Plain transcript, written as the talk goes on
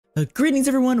Greetings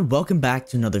everyone, welcome back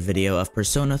to another video of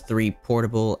Persona 3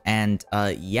 Portable, and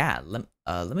yeah,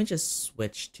 let me just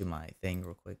switch to my thing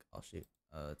real quick. Oh shoot,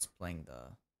 it's playing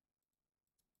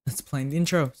the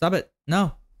intro. Stop it.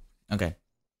 No. Okay.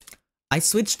 I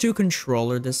switched to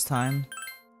controller this time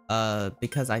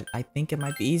because I think it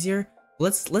might be easier.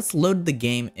 Let's load the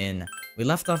game in. We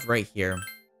left off right here.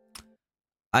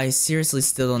 I seriously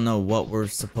still don't know what we're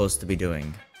supposed to be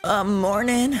doing.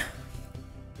 Morning.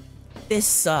 This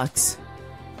sucks.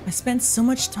 I spent so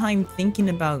much time thinking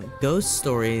about ghost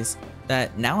stories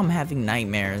that now I'm having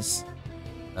nightmares.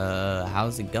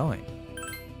 How's it going?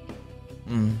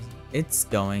 It's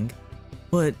going.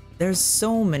 But there's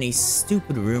so many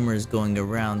stupid rumors going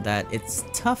around that it's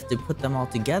tough to put them all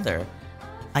together.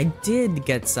 I did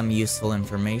get some useful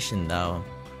information though.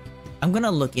 I'm gonna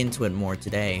look into it more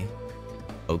today.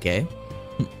 Okay.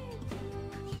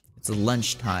 It's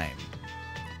lunchtime.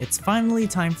 It's finally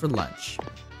time for lunch.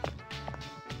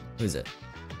 Who's it?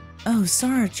 Oh,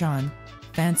 Sarah-chan.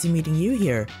 Fancy meeting you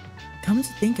here. Come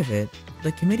to think of it,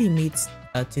 the committee meets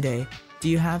today. Do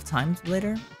you have time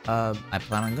later? I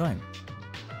plan on going.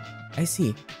 I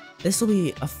see. This will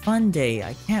be a fun day.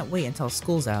 I can't wait until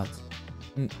school's out.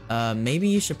 Maybe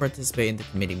you should participate in the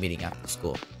committee meeting after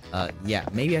school. Yeah,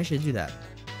 maybe I should do that.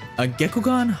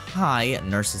 Gekugan High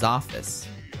Nurse's Office.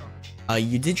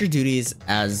 You did your duties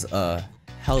as a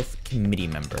health committee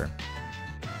member,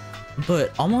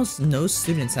 but almost no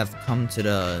students have come to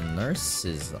the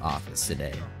nurse's office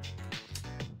today.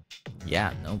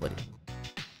 Yeah, nobody.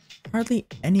 Hardly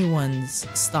anyone's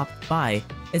stopped by.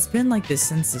 It's been like this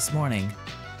since this morning.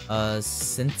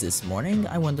 Since this morning?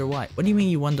 I wonder why. What do you mean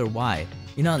you wonder why?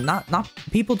 You know, not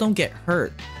people don't get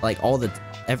hurt like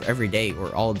every day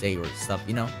or all day or stuff,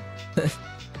 you know?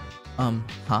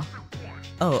 Huh?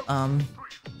 Oh,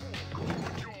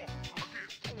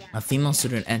 a female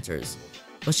student enters,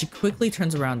 but she quickly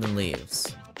turns around and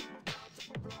leaves.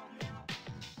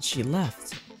 She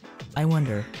left. I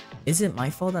wonder, is it my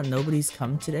fault that nobody's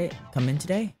come in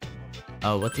today?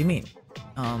 Oh, what do you mean?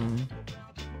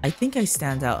 I think I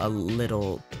stand out a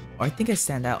little, or I think I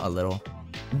stand out a little.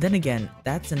 Then again,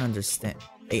 that's an understatement.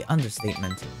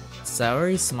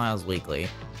 Saori smiles weakly.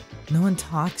 No one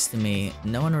talks to me,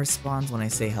 no one responds when I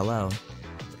say hello.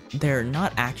 They're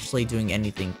not actually doing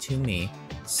anything to me.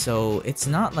 So it's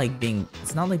not like being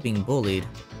bullied.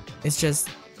 It's just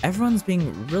everyone's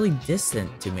being really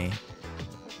distant to me.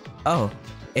 Oh,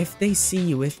 if they see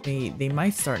you with me, they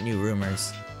might start new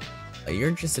rumors.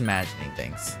 You're just imagining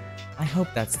things. I hope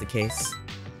that's the case.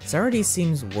 Saradi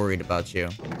seems worried about you.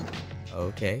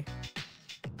 Okay.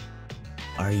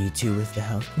 Are you two with the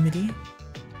health committee?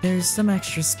 There's some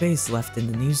extra space left in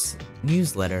the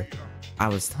newsletter I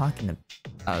was talking about.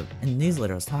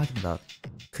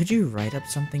 Could you write up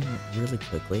something really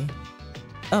quickly?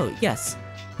 Oh, yes.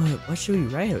 But what should we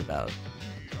write about?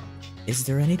 Is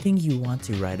there anything you want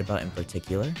to write about in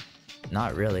particular?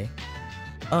 Not really.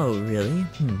 Oh, really?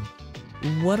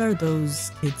 What are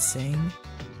those kids saying?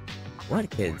 What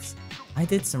kids? I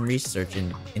did some research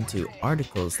into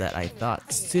articles that I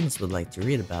thought students would like to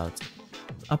read about.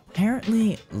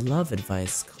 Apparently, love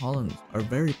advice columns are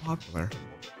very popular.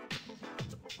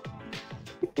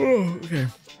 Oh, okay.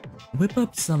 Whip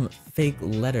up some fake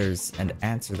letters and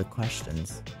answer the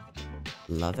questions.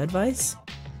 Love advice?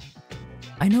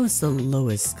 I know it's the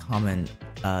lowest common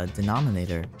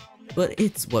denominator, but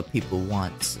it's what people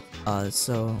want.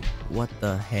 So what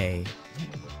the hey?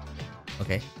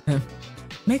 Okay.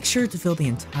 Make sure to fill the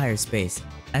entire space,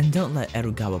 and don't let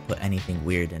Erugawa put anything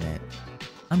weird in it.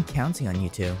 I'm counting on you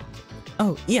two.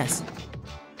 Oh, yes!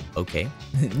 Okay.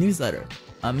 Newsletter.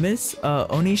 Miss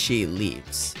Onishi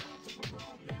leaves.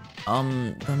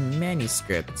 The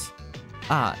manuscript.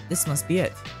 Ah, this must be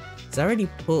it. Zaradi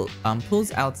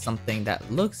pulls out something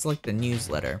that looks like the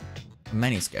newsletter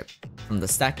manuscript from the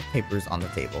stack of papers on the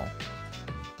table.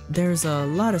 There's a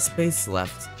lot of space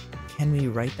left. Can we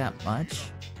write that much?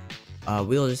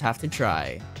 We'll just have to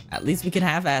try. At least we can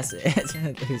half-ass it.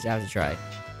 We just have to try.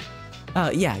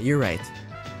 Yeah, you're right.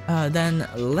 Then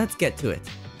let's get to it.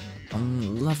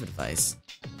 Love advice.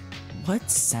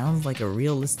 What sounds like a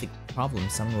realistic problem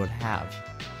someone would have?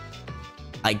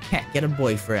 I can't get a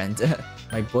boyfriend.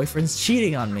 My boyfriend's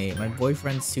cheating on me. My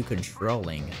boyfriend's too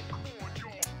controlling.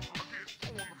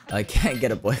 I can't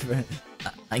get a boyfriend.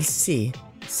 I see.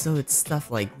 So it's stuff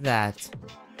like that.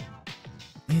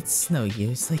 It's no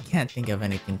use. I can't think of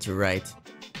anything to write.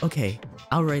 Okay,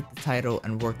 I'll write the title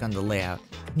and work on the layout.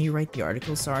 Can you write the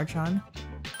article, Sarah-chan?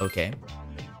 Okay.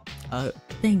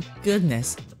 Thank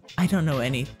goodness. I don't know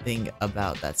anything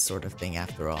about that sort of thing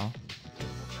after all.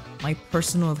 My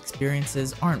personal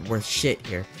experiences aren't worth shit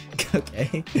here.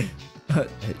 Okay.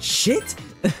 Shit?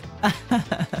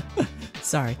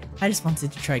 Sorry, I just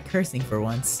wanted to try cursing for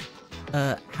once.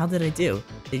 How did I do?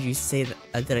 Did you say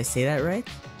that? Did I say that right?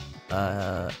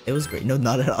 It was great. No,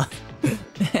 not at all.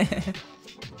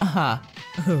 Aha.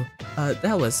 Oh,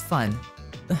 that was fun.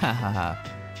 Hahaha.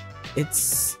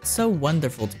 It's so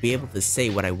wonderful to be able to say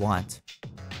what I want.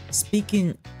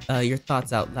 Speaking your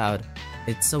thoughts out loud,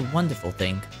 it's a wonderful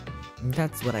thing.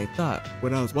 That's what I thought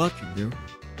when I was watching you.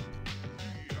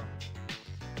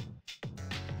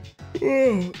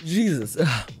 Oh, Jesus.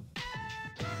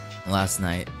 Last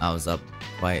night, I was up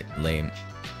quite late.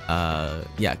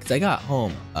 Yeah, because I got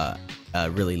home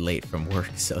really late from work,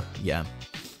 so yeah.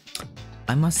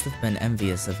 I must have been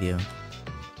envious of you.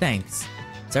 Thanks.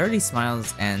 Saori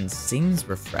smiles and seems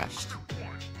refreshed.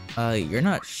 You're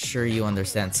not sure you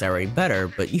understand Saori better,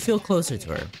 but you feel closer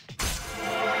to her.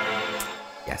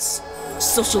 Yes.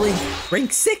 Social link,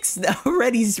 rank 6!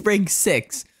 Already rank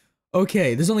 6!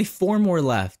 Okay, there's only 4 more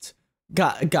left.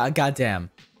 Goddamn.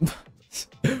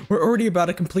 We're already about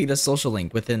to complete a social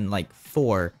link within, like,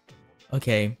 4.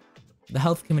 Okay. The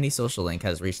health committee social link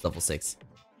has reached level 6.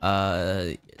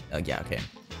 Yeah, okay.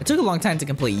 It took a long time to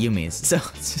complete Yumi's, so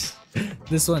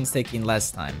this one's taking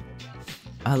less time.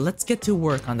 Let's get to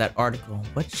work on that article.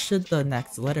 What should the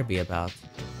next letter be about?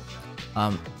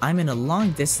 I'm in a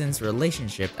long-distance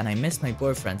relationship and I miss my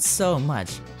boyfriend so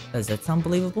much. Does that sound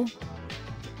believable?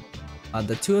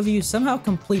 The two of you somehow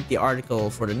complete the article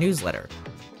for the newsletter.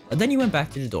 Then you went back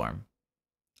to the dorm.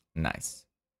 Nice.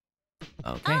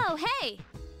 Okay. Oh, hey!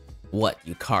 What,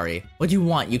 Yukari? What do you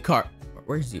want, Yukari?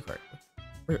 Where's Yukari?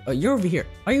 You're over here.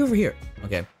 Are you over here?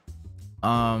 Okay.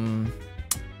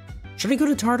 Should I go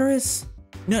to Tartarus?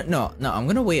 No, I'm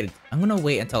gonna wait. I'm gonna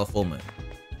wait until a full moon.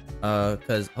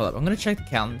 Cause, hold up, I'm gonna check the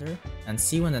calendar and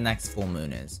see when the next full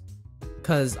moon is.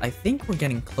 Cause I think we're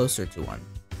getting closer to one.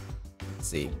 Let's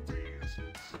see.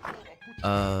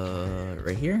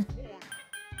 Right here?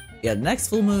 Yeah, the next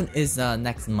full moon is,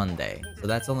 next Monday. So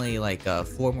that's only, like,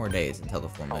 4 more days until the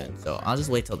full moon. So I'll just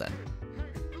wait till then.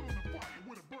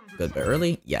 Good bit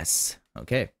early? Yes.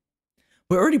 Okay.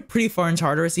 We're already pretty far in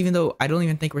Tartarus, even though I don't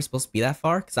even think we're supposed to be that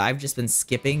far. Because I've just been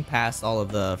skipping past all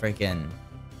of the freaking...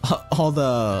 all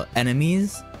the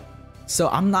enemies. So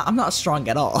I'm not strong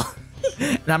at all.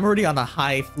 And I'm already on the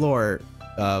high floor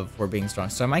for being strong.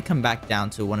 So I might come back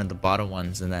down to one of the bottom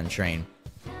ones and then train.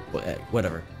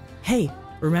 Whatever. Hey,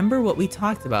 remember what we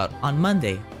talked about on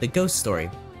Monday, the ghost story?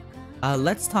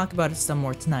 Let's talk about it some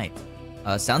more tonight.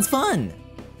 Sounds fun!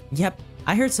 Yep,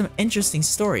 I heard some interesting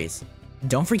stories.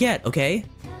 Don't forget, okay?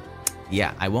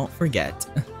 Yeah, I won't forget.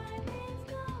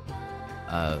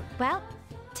 Well,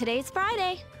 today's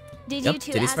Friday. Did you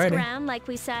two ask around like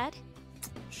we said?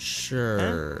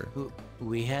 Sure. Huh?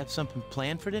 We have something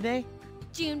planned for today?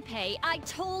 Junpei, I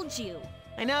told you.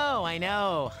 I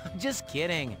know. I'm just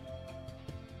kidding.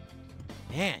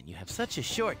 Man, you have such a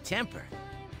short temper.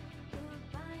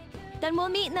 Then we'll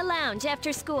meet in the lounge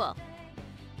after school.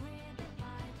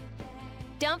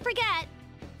 Don't forget.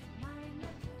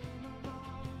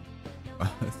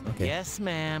 Okay. Yes,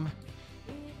 ma'am.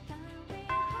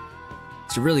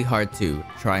 It's really hard to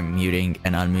try muting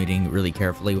and unmuting really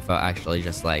carefully without actually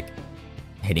just like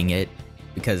hitting it,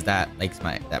 because that makes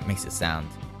it sound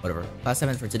whatever. Last 7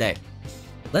 minutes for today.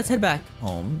 Let's head back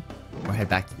home or head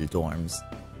back to the dorms.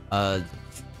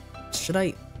 Should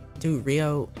I do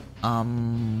Rio?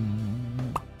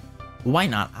 Why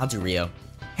not? I'll do Rio.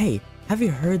 Hey, have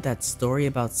you heard that story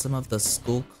about some of the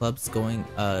school clubs going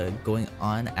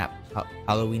on at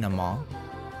Halloween Mall?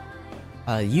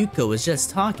 Yuko was just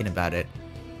talking about it.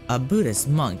 A Buddhist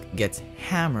monk gets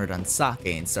hammered on sake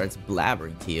and starts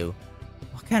blabbering to you.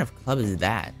 What kind of club is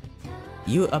that?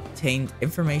 You obtained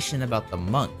information about the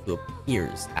monk who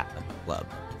appears at the club.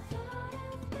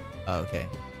 Okay.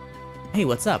 Hey,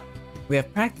 what's up? We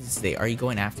have practice today. Are you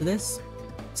going after this?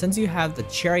 Since you have the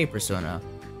cherry persona,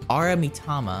 Ara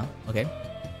Mitama. Okay.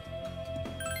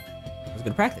 Let's go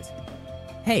to practice.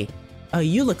 Hey,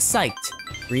 you look psyched.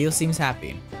 Rio seems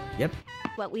happy. Yep.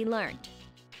 What we learned.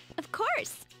 Of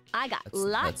course. I got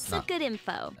lots of good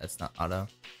info. That's not auto.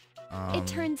 It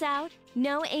turns out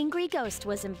no angry ghost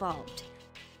was involved.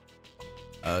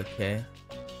 Okay.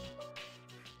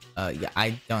 Yeah,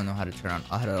 I don't know how to turn on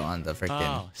auto on the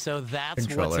freaking so that's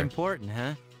controller. What's important,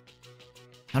 huh?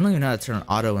 I don't even know how to turn on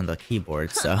auto on the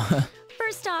keyboard, so...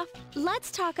 First off,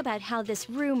 let's talk about how this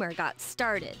rumor got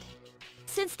started.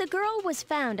 Since the girl was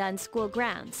found on school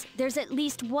grounds, there's at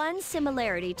least one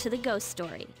similarity to the ghost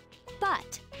story.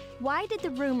 But why did the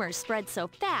rumor spread so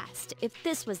fast if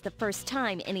this was the first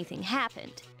time anything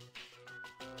happened?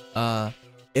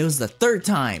 It was the 3rd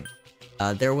time.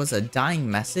 there was a dying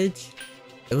message.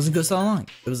 It was a ghost all along.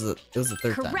 It was the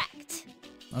third time. Correct.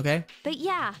 Okay. But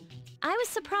yeah, I was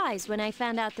surprised when I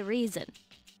found out the reason.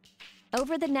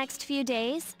 Over the next few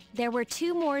days, there were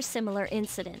 2 more similar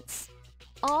incidents.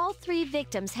 All 3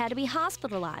 victims had to be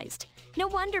hospitalized. No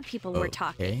wonder people were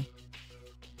talking.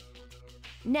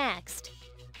 Next,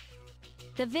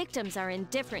 the victims are in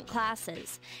different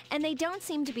classes, and they don't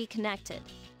seem to be connected.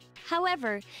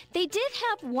 However, they did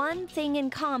have one thing in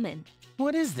common.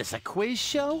 What is this, a quiz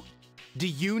show? Do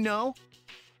you know?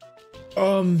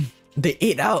 They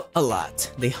ate out a lot.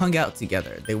 They hung out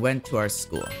together. They went to our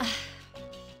school.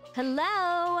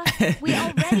 Hello? We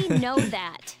already know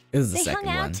that. It was the They second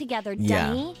hung out one. together, Yeah.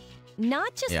 dummy.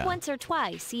 Not just Yeah. once or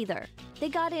twice, either. They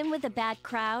got in with a bad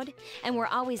crowd and were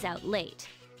always out late.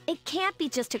 It can't be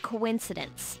just a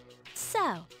coincidence.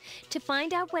 So, to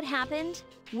find out what happened,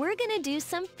 we're gonna do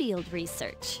some field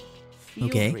research.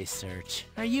 Field Okay. research.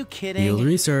 Are you kidding? Field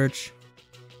research.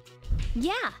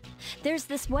 Yeah, there's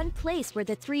this one place where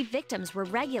the 3 victims were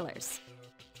regulars.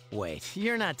 Wait,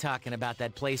 you're not talking about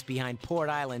that place behind Port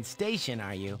Island Station,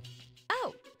 are you?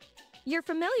 Oh, you're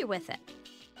familiar with it.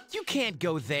 You can't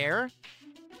go there.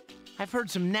 I've heard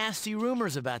some nasty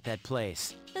rumors about that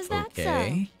place. Is that so?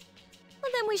 Okay.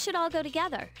 Well, then we should all go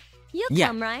together. You'll Yeah.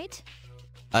 come, right?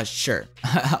 Sure.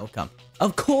 I'll come.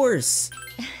 Of course.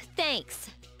 Thanks.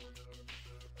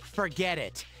 Forget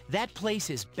it. That place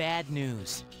is bad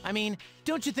news. I mean,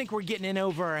 don't you think we're getting in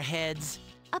over our heads?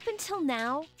 Up until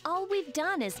now, all we've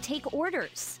done is take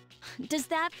orders. Does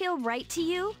that feel right to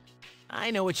you? I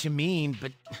know what you mean,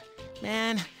 but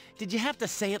man, did you have to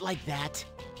say it like that?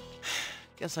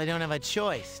 Guess I don't have a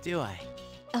choice, do I?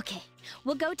 Okay,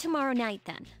 we'll go tomorrow night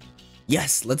then.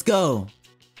 Yes, let's go.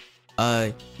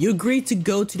 You agreed to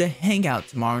go to the hangout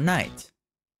tomorrow night.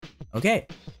 Okay,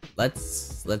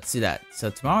 let's do that. So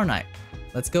tomorrow night,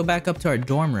 let's go back up to our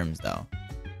dorm rooms though.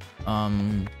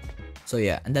 So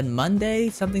yeah, and then Monday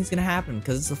something's gonna happen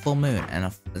because it's a full moon,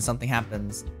 and something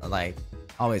happens like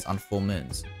always on full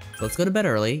moons. So let's go to bed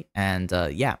early, and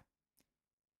yeah.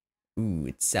 Ooh,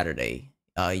 it's Saturday.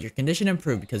 Your condition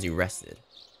improved because you rested.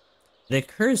 It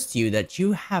occurs to you that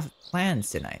you have plans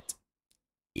tonight.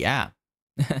 Yeah.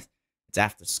 It's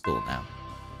after school now.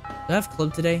 Do I have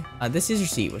club today? This is your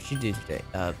seat. What should you do today?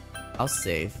 I'll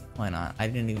save. Why not? I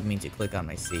didn't even mean to click on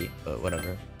my seat, but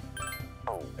whatever.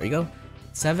 There you go.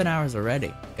 7 hours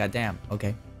already. Goddamn.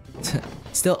 Okay.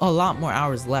 Still a lot more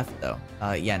hours left though.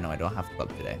 Yeah, no, I don't have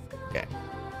club today. Okay.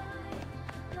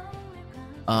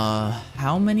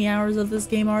 How many hours of this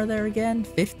game are there again?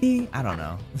 50? I don't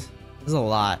know. There's a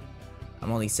lot.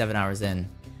 I'm only 7 hours in.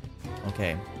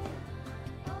 Okay.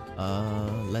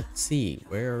 Let's see.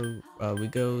 Where, we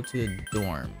go to the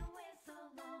dorm.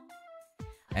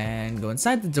 And go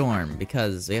inside the dorm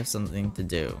because we have something to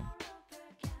do.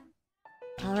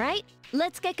 All right,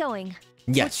 let's get going.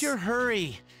 Yes. What's your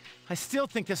hurry? I still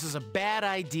think this is a bad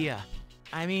idea.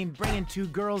 I mean, bringing 2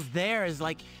 girls there is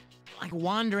like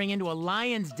wandering into a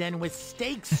lion's den with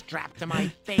stakes strapped to my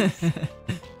face.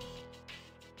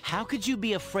 How could you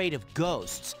be afraid of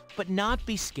ghosts, but not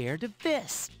be scared of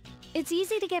this? It's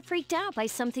easy to get freaked out by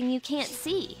something you can't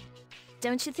see.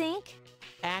 Don't you think?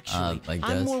 Actually, like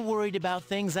I'm this? more worried about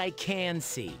things I can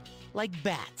see, like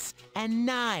bats and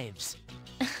knives.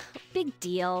 Big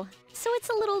deal. So it's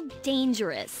a little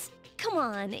dangerous. Come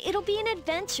on, it'll be an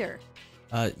adventure.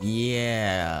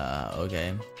 Yeah,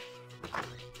 okay.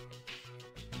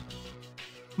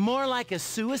 More like a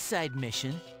suicide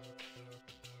mission.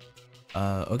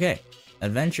 Okay.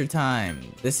 Adventure time.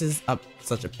 This is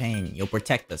such a pain. You'll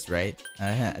protect us, right?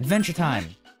 Adventure time.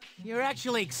 You're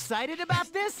actually excited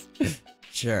about this?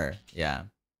 Sure, yeah.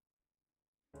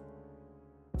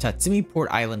 Tatsumi Port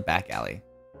Island back alley.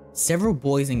 Several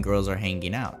boys and girls are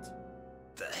hanging out.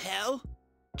 The hell?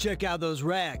 Check out those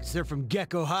rags. They're from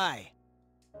Gecko High.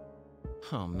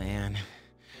 Oh man,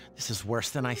 this is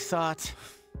worse than I thought.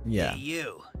 Yeah. Hey,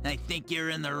 you. I think you're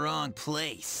in the wrong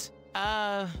place.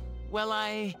 Well,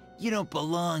 You don't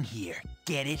belong here.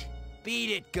 Get it?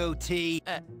 Beat it, goatee.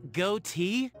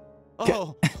 goatee?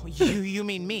 Oh, you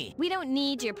mean me? We don't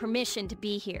need your permission to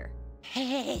be here.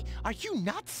 Hey, are you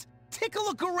nuts? Take a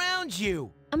look around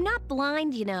you. I'm not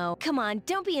blind, you know. Come on,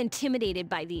 don't be intimidated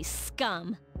by these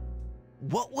scum.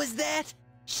 What was that?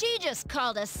 She just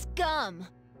called us scum.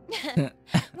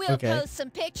 We'll Okay. post some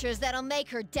pictures that'll make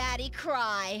her daddy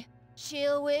cry.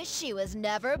 She'll wish she was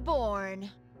never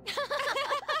born.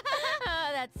 Oh,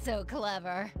 that's so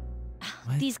clever.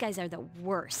 What? These guys are the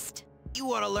worst.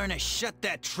 You ought to learn to shut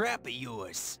that trap of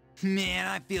yours. Man,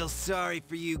 I feel sorry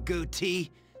for you,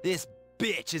 goatee. This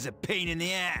bitch is a pain in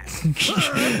the ass.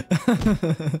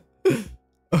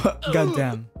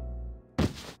 Goddamn.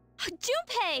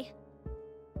 Junpei!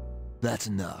 That's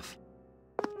enough.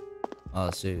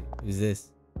 Oh shoot, who's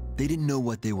this? They didn't know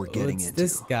what they were getting What's into.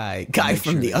 this guy? Guy Make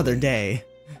from sure the they other leave. day.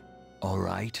 All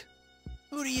right.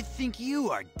 Who do you think you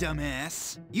are,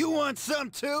 dumbass? You want some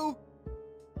too?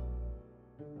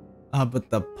 But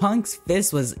the punk's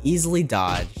fist was easily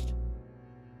dodged.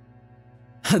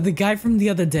 The guy from the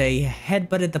other day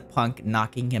headbutted the punk,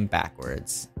 knocking him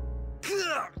backwards.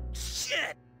 Ugh,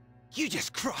 shit! You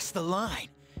just crossed the line.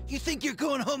 You think you're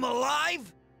going home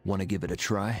alive? Want to give it a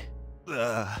try?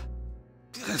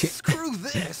 Screw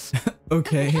this!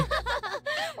 Okay.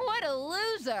 What a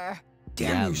loser! Damn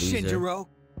Yeah, you, loser. Shinjiro.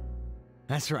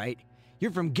 That's right.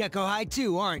 You're from Gecko High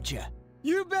too, aren't you?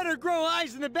 You better grow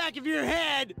eyes in the back of your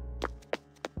head!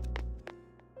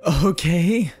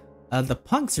 Okay. The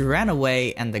punks ran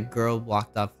away and the girl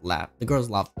walked off The girls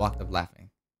walked off laughing.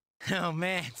 Oh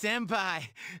man, Senpai,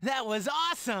 that was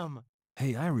awesome!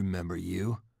 Hey, I remember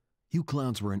you. You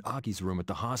clowns were in Aki's room at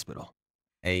the hospital.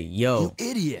 Hey, yo.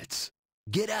 You idiots!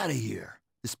 Get out of here.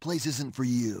 This place isn't for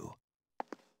you.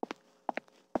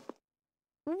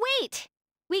 Wait!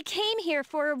 We came here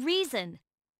for a reason.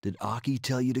 Did Aki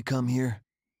tell you to come here?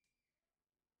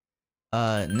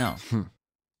 No.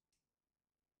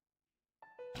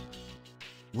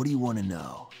 What do you want to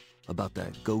know? About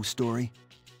that ghost story?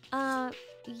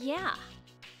 Yeah.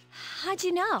 How'd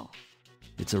you know?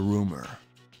 It's a rumor.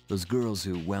 Those girls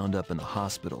who wound up in the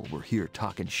hospital were here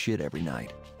talking shit every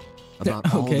night.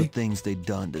 About all Okay. the things they'd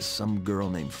done to some girl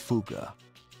named Fuuka.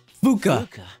 Fuuka.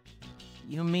 Fuuka?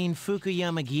 You mean Fuuka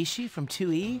Yamagishi from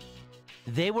 2E?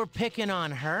 They were picking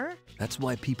on her? That's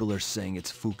why people are saying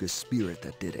it's Fuuka's spirit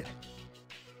that did it.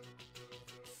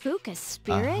 Fuuka's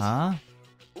spirit? Uh-huh.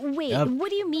 Wait, Yep. what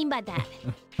do you mean by that?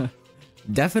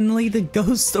 Definitely the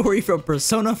ghost story from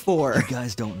Persona 4. You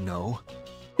guys don't know?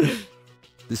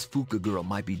 This Fuuka girl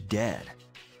might be dead.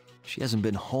 She hasn't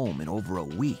been home in over a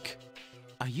week.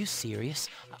 Are you serious?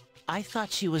 I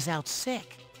thought she was out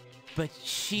sick. But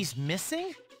she's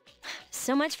missing?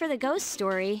 So much for the ghost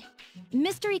story.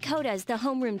 Mr. Ikoda is the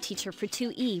homeroom teacher for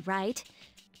 2E, right?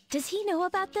 Does he know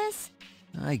about this?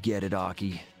 I get it,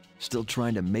 Aki. Still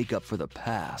trying to make up for the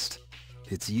past.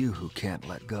 It's you who can't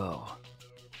let go.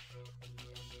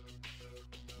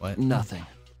 What? Nothing.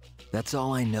 That's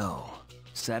all I know.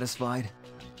 Satisfied?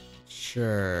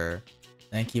 Sure.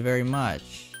 Thank you very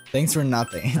much. Thanks for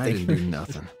nothing. I didn't do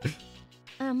nothing.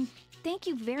 Thank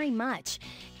you very much.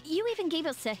 You even gave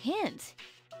us a hint.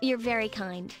 You're very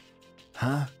kind.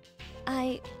 Huh?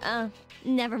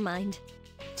 Never mind.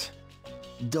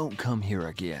 Don't come here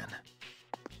again.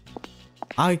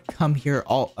 I come here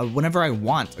all whenever I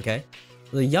want, okay?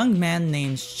 The young man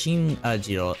named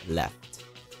Shinjiro left.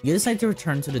 You decide to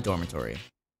return to the dormitory.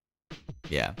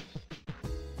 Yeah.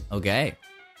 Okay.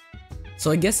 So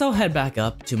I guess I'll head back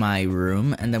up to my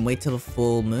room and then wait till the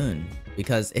full moon.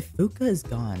 Because if Fuuka is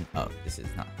gone... Oh, this is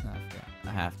not fair. I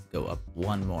have to go up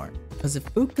one more. Because if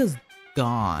Fuuka's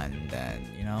gone, then,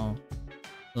 you know...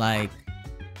 Like...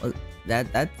 well,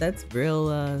 that's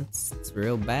real, it's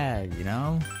real bad, you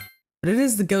know? But it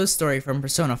is the ghost story from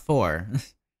Persona 4.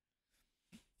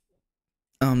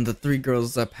 The three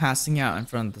girls passing out in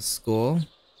front of the school.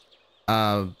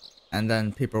 And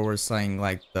then people were saying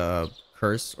like the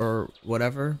curse or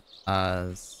whatever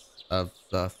of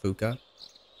Fuuka.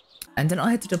 And then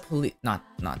I head to the police. Not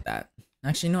that.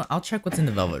 Actually, no. I'll check what's in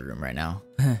the Velvet Room right now.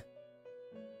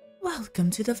 Welcome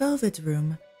to the Velvet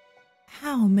Room.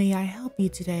 How may I help you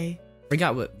today?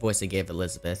 Forgot what voice I gave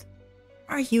Elizabeth.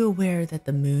 Are you aware that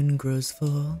the moon grows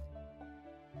full?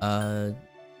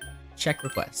 Check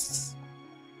requests.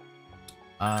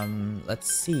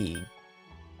 Let's see.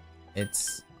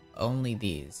 It's only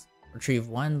these. Retrieve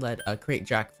one, create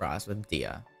Jack Frost with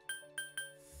Dia.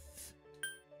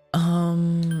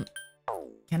 Can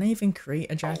I even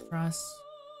create a Jack Frost?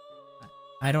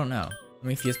 I don't know. Let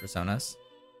me fuse personas.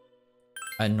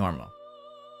 Normal.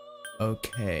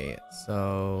 Okay,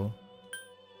 so...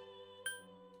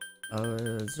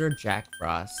 is there a Jack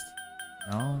Frost?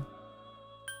 No?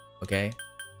 Okay.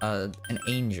 An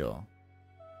angel.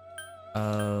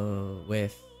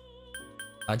 With...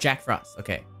 Jack Frost,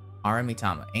 okay.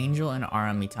 Aramitama. Angel and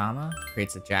Aramitama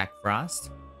creates a Jack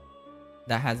Frost.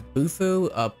 That has Bufu,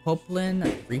 Poplin,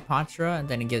 Repatra, and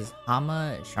then it gives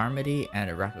Hama, Charmity,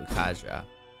 and a Rakukaja.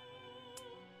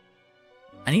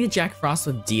 I need a Jack Frost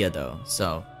with Dia though,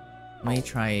 so let me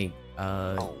try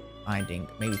finding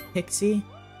maybe Pixie.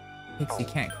 Pixie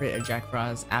can't create a Jack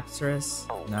Frost. Apsaris,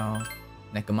 no.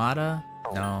 Nekomata,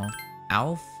 no.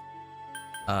 Alf,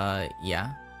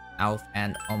 yeah. Alf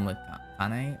and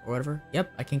Omikane or whatever.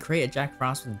 Yep, I can create a Jack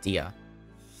Frost with Dia.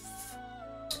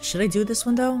 Should I do this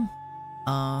one though?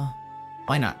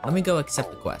 Why not? Let me go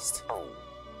accept the quest.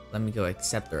 Let me go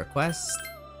accept the request,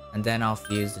 and then I'll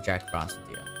fuse the Jack Frost with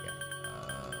Dia. Yeah.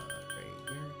 Right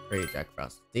here. Create Jack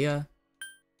Frost with Dia.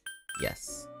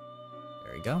 Yes.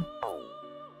 There we go.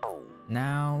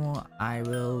 Now I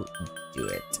will do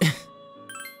it.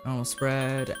 Normal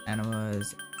spread,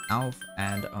 animals, Alf,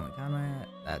 and oh my god,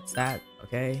 that's that.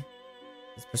 Okay.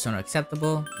 Is Persona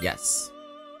acceptable? Yes.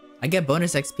 I get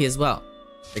bonus XP as well.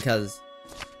 Because,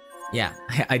 yeah,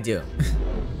 I do.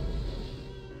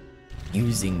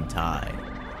 Using time.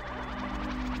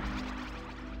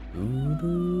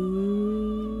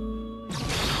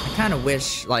 I kind of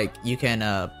wish, like, you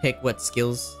can pick what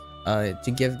skills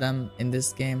to give them in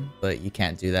this game, but you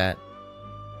can't do that.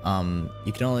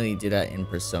 You can only do that in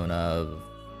Persona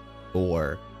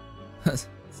 4. So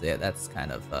yeah, that's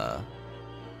kind of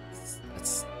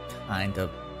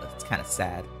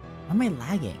sad. Why am I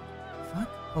lagging? Fuck.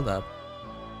 Hold up.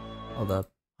 Why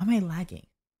am I lagging?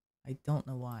 I don't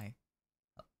know why.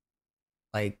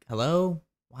 Like, hello?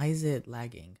 Why is it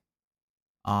lagging?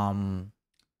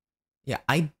 Yeah,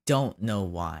 I don't know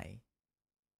why.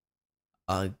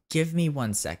 Give me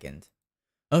 1 second.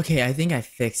 Okay, I think I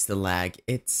fixed the lag.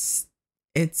 It's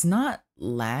not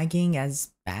lagging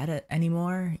as bad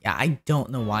anymore. Yeah, I don't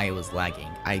know why it was lagging.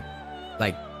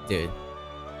 Dude.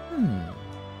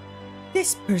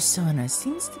 This persona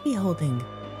seems to be holding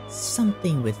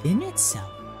something within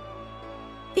itself.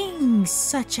 Things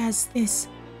such as this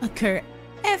occur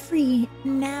every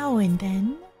now and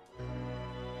then.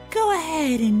 Go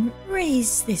ahead and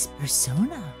raise this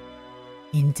persona.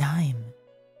 In time,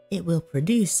 it will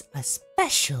produce a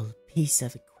special piece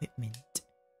of equipment.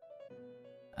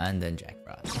 And then Jack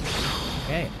Frost.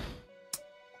 Okay.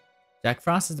 Jack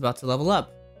Frost is about to level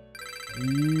up.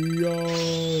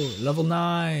 Yo! Level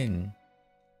 9!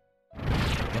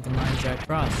 Level 9 Jack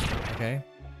Frost. Okay.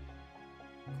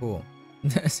 Cool.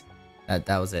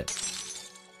 that was it.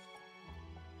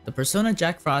 The persona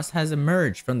Jack Frost has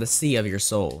emerged from the sea of your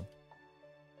soul.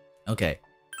 Okay.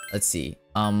 Let's see.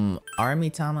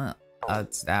 Armitama.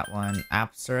 It's that one.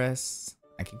 Apsaris.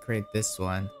 I can create this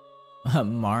one.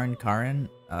 Marin Karin.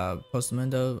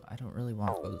 Postmundo. I don't really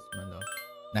want Postmundo.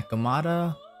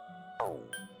 Nakamata.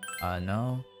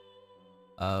 No.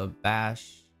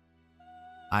 Bash.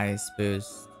 Ice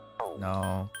Boost.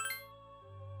 No.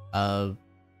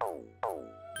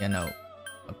 You know.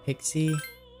 A Pixie.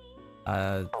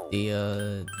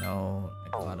 Dia. No.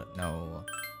 Nakamata. No.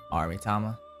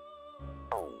 Armitama.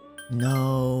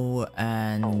 No,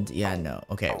 and yeah, no.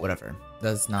 Okay, whatever.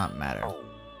 Does not matter.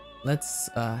 Let's,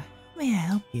 may I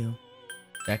help you?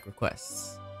 Jack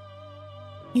requests.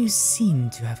 You seem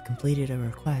to have completed a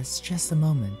request. Just a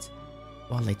moment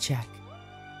while I check.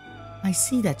 I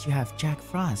see that you have Jack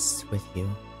Frost with you,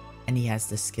 and he has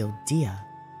the skill Dia.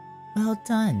 Well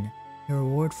done. Your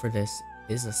reward for this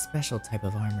is a special type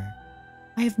of armor.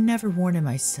 I have never worn it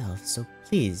myself, so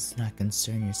please do not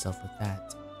concern yourself with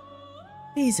that.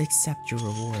 Please accept your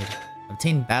reward.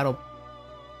 Obtain battle...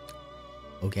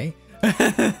 Okay.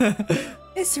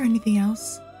 Is there anything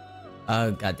else?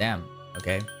 Goddamn.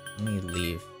 Okay. Let me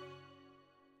leave.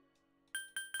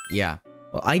 Yeah.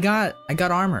 Well, I got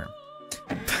armor.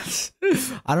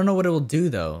 I don't know what it will do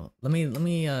though. Let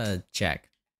me check.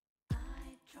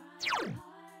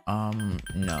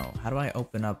 No. How do I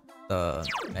open up the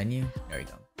menu? There we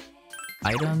go.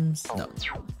 Items? No.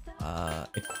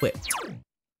 Equipped.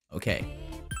 Okay.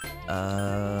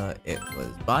 It was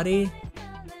body.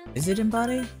 Is it in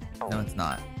body? No, it's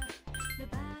not.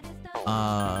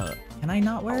 Can I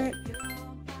not wear it?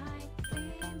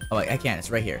 Oh, wait, I can.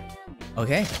 It's right here.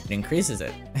 Okay, it increases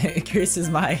it. It increases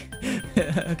my...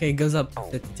 Okay, it goes up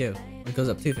 52. It goes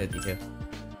up to 52.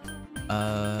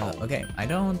 Okay. I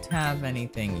don't have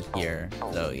anything here,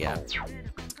 so yeah.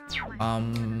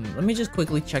 Let me just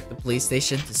quickly check the police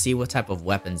station to see what type of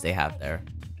weapons they have there.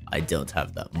 I don't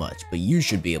have that much, but you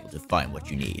should be able to find what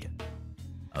you need.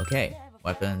 Okay,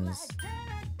 weapons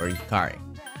for Yukari.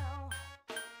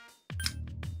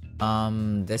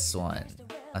 This one.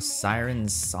 A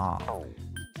siren's song.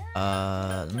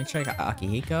 Let me check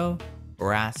Akihiko.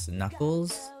 Brass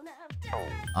knuckles.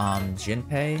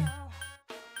 Jinpei.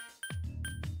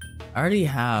 I already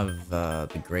have the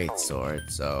great sword,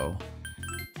 so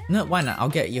no, why not? I'll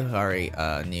get Yukari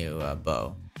a new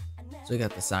bow. So we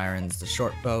got the sirens, the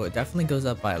short bow. It definitely goes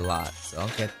up by a lot, so I'll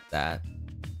get that.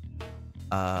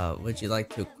 Would you like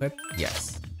to equip?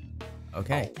 Yes.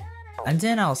 Okay. And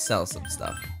then I'll sell some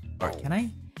stuff. Or can I?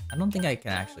 I don't think I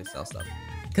can actually sell stuff.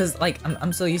 Cause like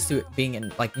I'm so used to it being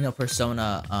in like, you know,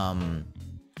 Persona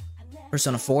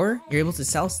 4, you're able to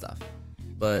sell stuff.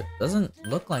 but doesn't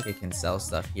look like it can sell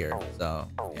stuff here. So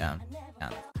yeah,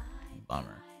 kind of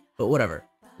bummer. But whatever.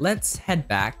 Let's head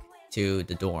back to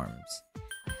the dorms.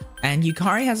 And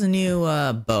Yukari has a new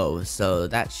bow, so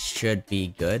that should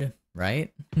be good,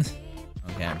 right?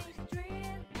 Okay.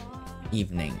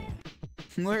 Evening.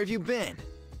 Where have you been?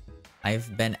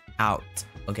 I've been out,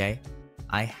 okay?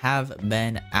 I have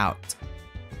been out.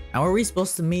 How are we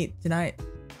supposed to meet tonight?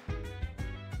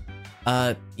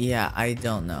 Yeah, I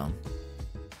don't know.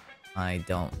 I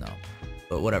don't know.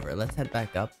 But whatever, let's head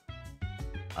back up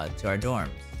to our dorms.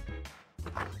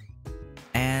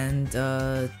 And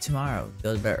tomorrow,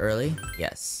 go to bed early?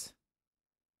 Yes.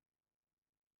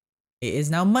 It is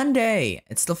now Monday!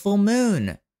 It's the full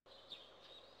moon!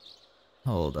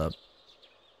 Hold up.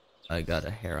 I got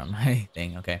a hair on my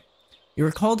thing, okay. You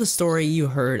recall the story you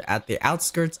heard at the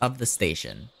outskirts of the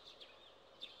station.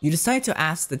 You decide to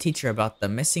ask the teacher about the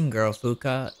missing girl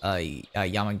Fuuka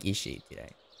Yamagishi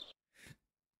today.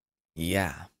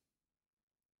 Yeah.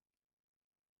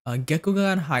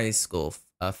 Gekugan High School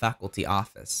faculty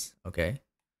office, okay.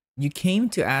 You came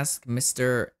to ask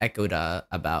Mr. Ekoda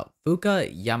about Fuuka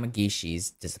Yamagishi's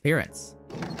disappearance.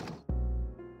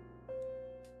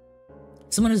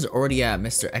 Someone is already at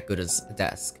Mr. Ekoda's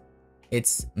desk.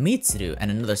 It's Mitsuru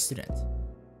and another student.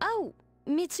 Oh,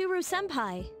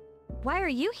 Mitsuru-senpai. Why are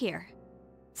you here?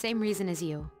 Same reason as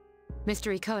you.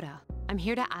 Mr. Ikoda, I'm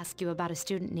here to ask you about a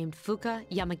student named Fuuka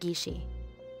Yamagishi.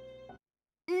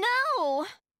 No!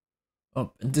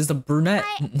 Oh, there's a brunette.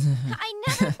 I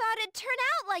never thought it'd turn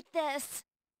out like this.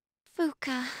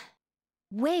 Fuuka.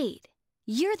 Wait,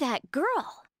 you're that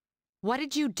girl. What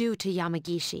did you do to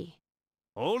Yamagishi?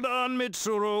 Hold on,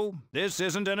 Mitsuru. This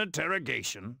isn't an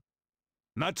interrogation.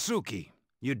 Natsuki,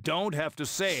 you don't have to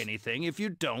say anything if you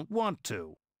don't want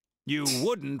to. You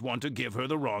wouldn't want to give her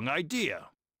the wrong idea.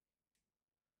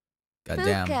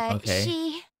 Goddamn, Fuuka,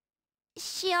 okay.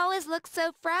 she always looked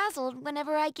so frazzled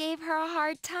whenever I gave her a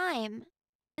hard time.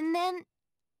 And then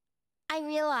I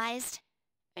realized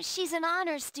she's an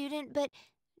honor student, but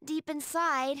deep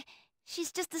inside,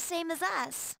 she's just the same as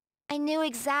us. I knew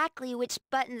exactly which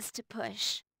buttons to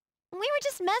push. We were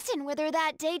just messing with her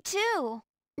that day, too.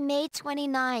 May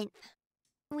 29th.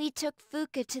 We took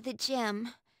Fuuka to the gym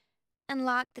and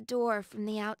locked the door from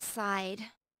the outside.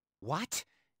 What?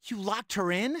 You locked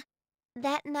her in?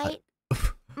 That night,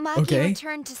 Maki Okay.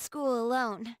 returned to school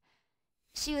alone.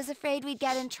 She was afraid we'd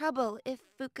get in trouble if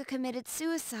Fuuka committed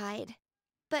suicide.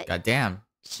 But Goddamn.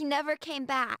 she never came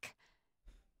back.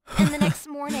 And the next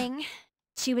morning,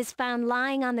 She was found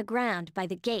lying on the ground by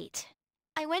the gate.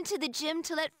 I went to the gym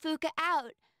to let Fuuka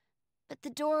out, but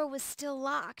the door was still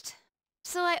locked.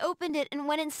 So I opened it and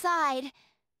went inside,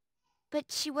 but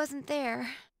she wasn't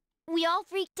there. We all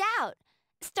freaked out.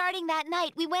 Starting that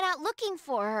night, we went out looking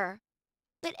for her.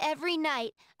 But every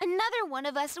night, another one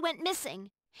of us went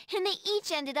missing, and they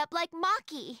each ended up like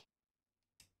Maki.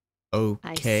 Okay.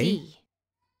 I see.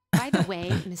 By the way,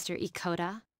 Mr.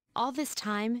 Ikoda, all this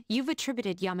time, you've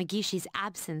attributed Yamagishi's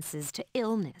absences to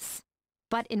illness.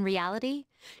 But in reality,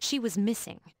 she was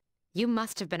missing. You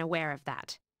must have been aware of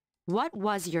that. What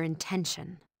was your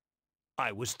intention?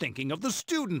 I was thinking of the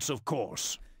students, of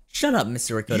course. Shut up,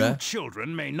 Mr. You Rikoda.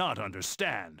 children may not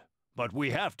understand, but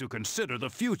we have to consider the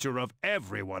future of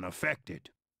everyone affected.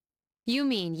 You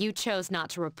mean you chose not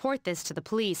to report this to the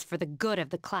police for the good of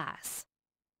the class?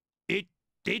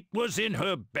 It was in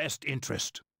her best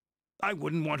interest. I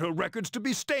wouldn't want her records to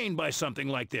be stained by something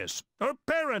like this. Her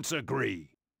parents agree.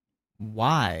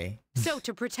 Why? So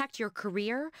to protect your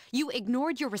career, you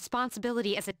ignored your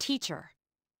responsibility as a teacher.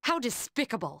 How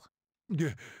despicable.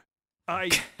 I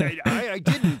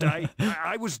didn't.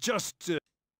 I was just...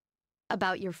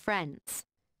 About your friends.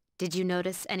 Did you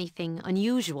notice anything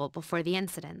unusual before the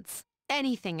incidents?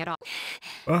 Anything at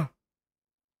all?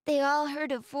 They all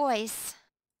heard a voice.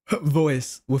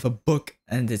 Voice with a book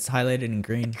and it's highlighted in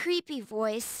green. Creepy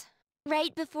voice.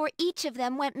 Right before each of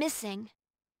them went missing.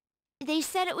 They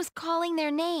said it was calling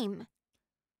their name.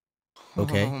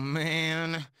 Okay. Oh,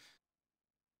 man.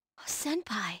 Oh,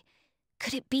 Senpai,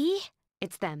 could it be?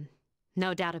 It's them.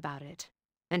 No doubt about it.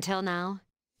 Until now,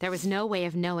 there was no way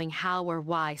of knowing how or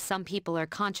why some people are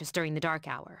conscious during the dark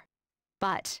hour.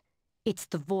 But it's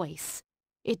the voice.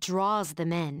 It draws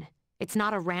them in. It's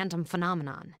not a random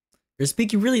phenomenon. You're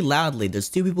speaking really loudly. There's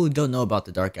two people who don't know about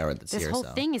the Dark Hour that's This here, whole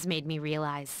so. thing has made me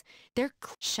realize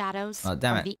shadows Oh,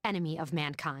 damn are it. the enemy of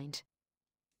mankind.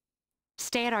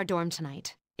 Stay at our dorm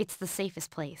tonight. It's the safest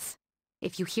place.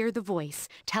 If you hear the voice,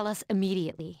 tell us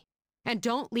immediately. And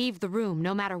don't leave the room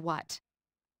no matter what.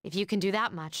 If you can do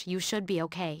that much, you should be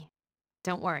okay.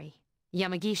 Don't worry.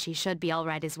 Yamagishi should be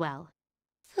alright as well.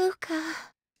 Fuuka.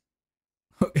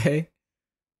 Okay.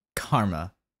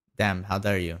 Karma. Damn, how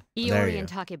dare you? How dare Iori you? and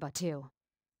Takeba too.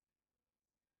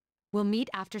 We'll meet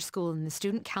after school in the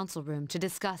student council room to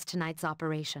discuss tonight's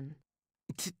operation.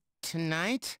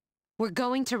 Tonight? We're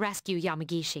going to rescue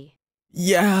Yamagishi.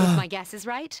 Yeah. If my guess is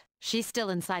right, she's still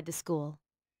inside the school.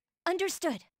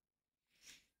 Understood.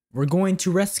 We're going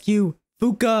to rescue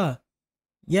Fuuka.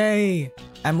 Yay.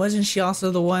 And wasn't she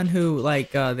also the one who,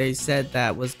 like, they said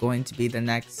that was going to be the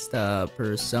next,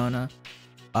 persona,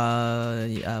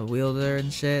 wielder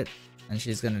and shit? And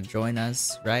she's gonna join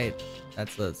us, right?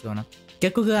 That's what's going on.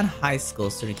 Gekugan High School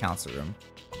Student Council Room.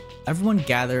 Everyone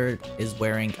gathered is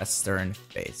wearing a stern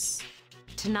face.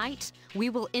 Tonight, we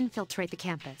will infiltrate the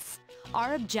campus.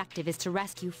 Our objective is to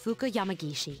rescue Fuuka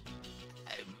Yamagishi.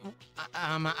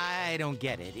 I don't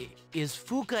get it. Is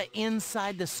Fuuka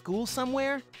inside the school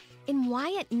somewhere? And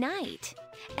why at night?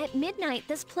 At midnight,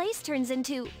 this place turns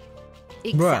into...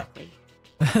 Exactly.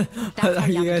 That's how Are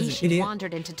you guys an Yamagishi idiot?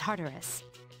 wandered into Tartarus.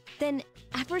 Then,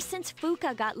 ever since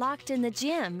Fuuka got locked in the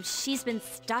gym, she's been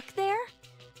stuck there?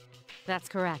 That's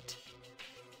correct.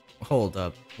 Hold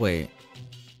up. Wait.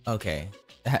 Okay.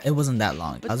 It wasn't that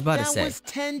long. But I was about to that say. was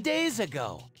 10 days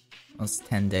ago. It was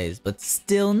 10 days, but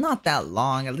still not that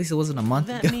long. At least it wasn't a month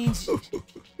That ago. means...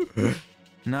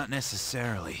 Not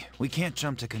necessarily. We can't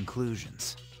jump to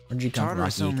conclusions. Where'd you come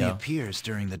Tartarus from, only Akiko? appears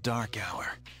during the dark hour.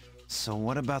 So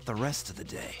what about the rest of the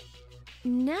day?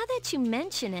 Now that you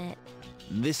mention it,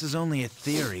 This is only a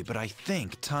theory, but I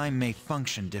think time may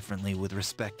function differently with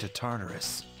respect to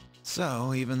Tartarus.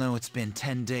 So, even though it's been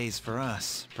 10 days for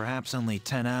us, perhaps only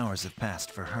 10 hours have passed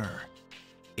for her.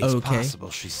 It's Okay. possible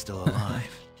she's still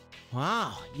alive.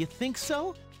 Wow, you think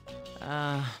so?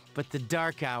 But the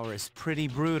dark hour is pretty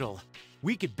brutal.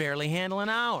 We could barely handle an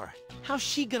hour. How's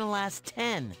she gonna last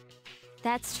 10?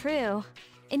 that's true.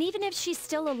 And even if she's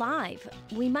still alive,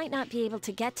 we might not be able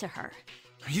to get to her.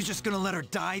 Are you just gonna let her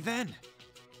die then?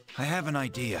 I have an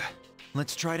idea.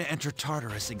 Let's try to enter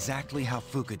Tartarus exactly how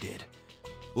Fuuka did.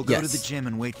 We'll go to the Yes. gym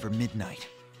and wait for midnight.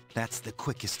 That's the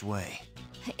quickest way.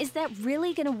 Is that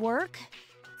really gonna work?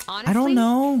 Honestly, I don't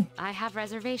know. I have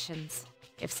reservations.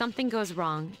 If something goes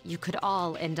wrong, you could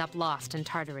all end up lost in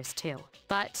Tartarus too.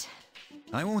 But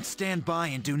I won't stand by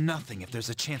and do nothing if there's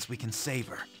a chance we can save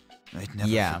her. I'd never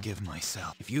Yeah. forgive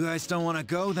myself. If you guys don't want to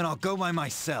go, then I'll go by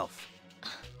myself.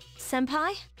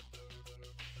 Senpai?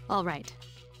 all right.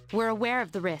 We're aware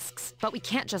of the risks, but we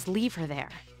can't just leave her there.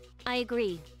 I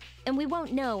agree. And we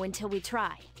won't know until we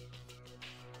try.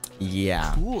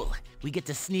 Yeah. Cool, we get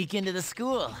to sneak into the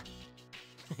school.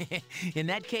 In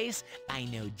that case, I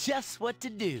know just what to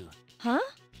do. Huh?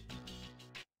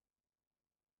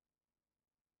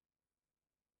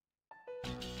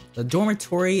 The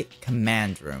dormitory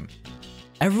command room.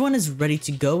 Everyone is ready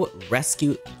to go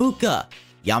rescue Fuuka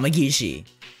Yamagishi.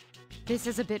 This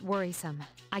is a bit worrisome.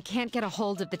 I can't get a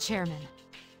hold of the chairman.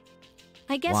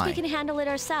 I guess Why? we can handle it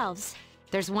ourselves.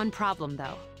 There's one problem,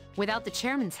 though. Without the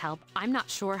chairman's help, I'm not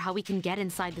sure how we can get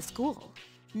inside the school.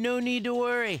 No need to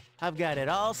worry. I've got it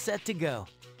all set to go.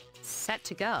 Set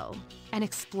to go. An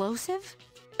explosive?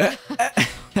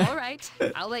 All right,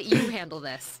 I'll let you handle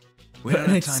this. We don't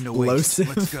have time to waste.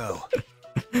 Explosive. Let's go.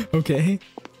 Okay.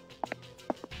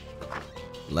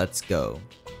 Let's go.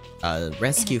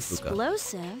 Rescue An Fuuka.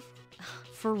 explosive?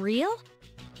 For real?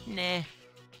 Nah.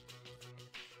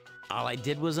 All I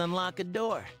did was unlock a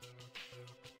door.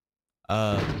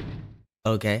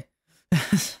 Okay.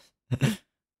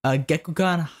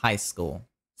 Gekugan High School.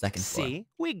 Second floor. See?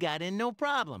 We got in no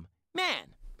problem. Man,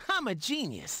 I'm a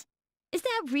genius. Is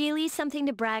that really something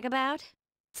to brag about?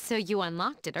 So you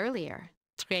unlocked it earlier.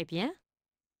 Très bien.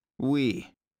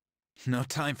 We. No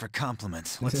time for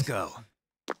compliments. Let's go.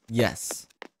 Yes.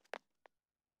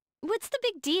 What's the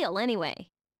big deal, anyway?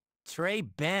 Trey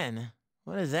Ben?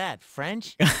 What is that,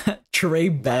 French? Trey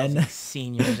Ben. Lousy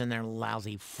seniors and their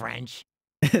lousy French.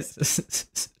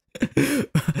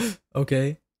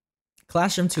 Okay.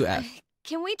 Classroom 2F.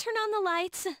 Can we turn on the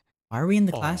lights? Are we in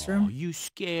the Oh, classroom? you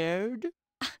scared?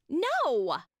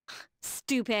 No!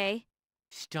 Stupid.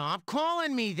 Stop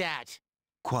calling me that.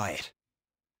 Quiet.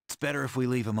 It's better if we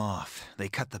leave them off. They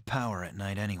cut the power at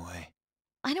night anyway.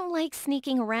 I don't like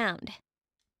sneaking around.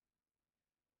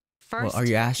 First, are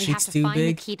your ass we have cheeks to too find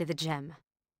big? the key to the gym.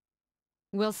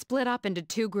 We'll split up into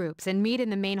 2 groups and meet in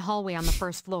the main hallway on the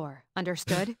first floor.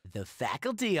 Understood? The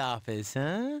faculty office,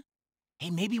 huh? Hey,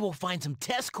 maybe we'll find some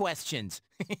test questions.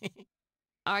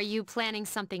 Are you planning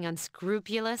something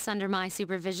unscrupulous under my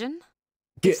supervision?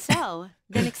 Get- If so,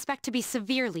 then expect to be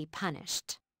severely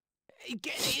punished.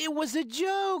 It was a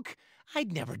joke.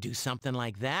 I'd never do something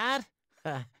like that.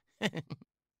 Are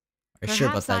you sure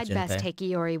about Perhaps that, I'd best Junpei? take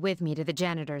Iori with me to the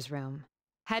janitor's room.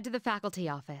 Head to the faculty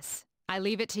office. I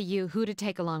leave it to you who to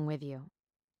take along with you.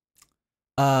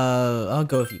 I'll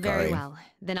go with Yukari. Very well.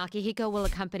 Then Akihiko will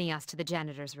accompany us to the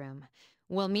janitor's room.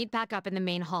 We'll meet back up in the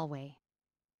main hallway.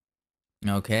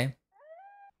 Okay.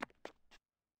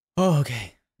 Oh,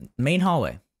 okay. Main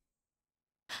hallway.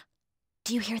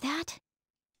 Do you hear that?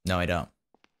 No, I don't.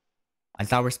 I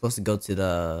thought we're supposed to go to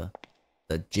the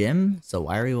gym, so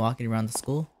why are we walking around the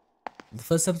school? The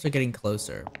footsteps are getting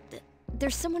closer.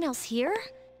 There's someone else here?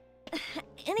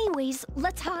 Anyways,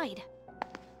 let's hide.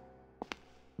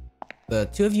 The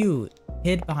two of you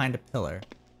hid behind a pillar.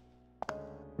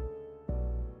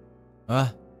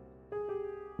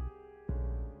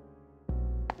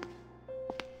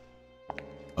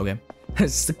 Okay.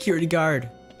 Security guard.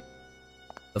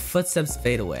 The footsteps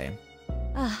fade away.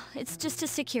 It's just a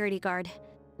security guard.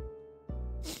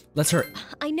 Let's hurry.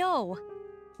 I know.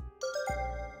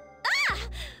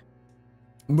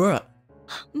 Bruh.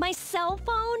 My cell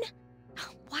phone?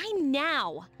 Why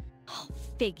now? Oh,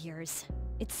 figures.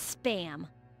 It's spam.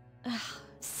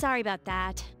 Sorry about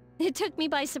that. It took me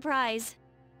by surprise.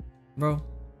 Bro.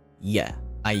 Yeah,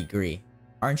 I agree.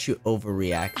 Aren't you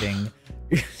overreacting?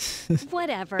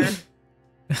 Whatever.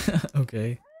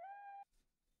 Okay.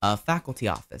 Faculty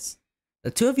office.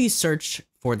 The two of you search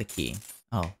for the key.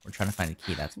 Oh, we're trying to find a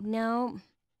key, that's... No.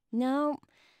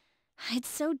 It's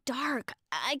so dark.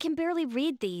 I can barely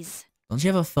read these. Don't you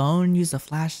have a phone? Use the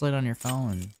flashlight on your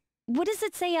phone. What does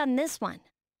it say on this one?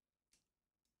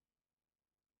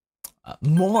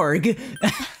 Morgue?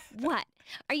 What?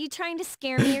 Are you trying to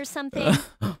scare me or something?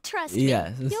 Trust me,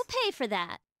 Yes. you'll pay for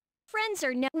that. Friends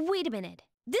are no- Wait a minute.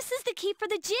 This is the key for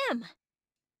the gym.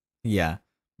 Yeah.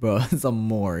 Bro, it's a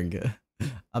morgue.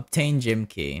 Obtain gym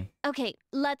key. Okay,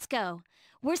 let's go.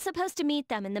 We're supposed to meet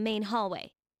them in the main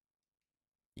hallway.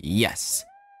 Yes.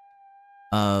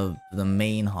 The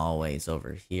main hallway is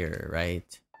over here,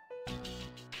 right?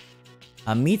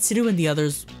 Mitsuru and the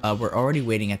others were already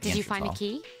waiting at the Did you entrance find a hall.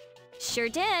 key? Sure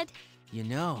did. You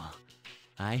know,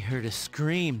 I heard a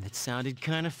scream that sounded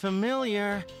kind of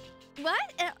familiar.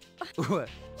 What? What?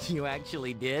 You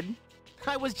actually did?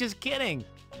 I was just kidding.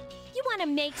 You want to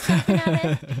make something of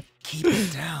it? Keep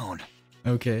it down.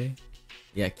 Okay.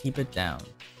 Yeah, keep it down.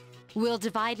 We'll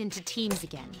divide into teams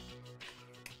again.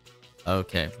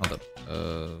 Okay, hold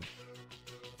up.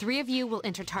 3 of you will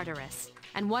enter Tartarus,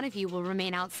 and 1 of you will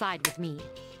remain outside with me.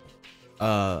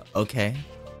 Okay.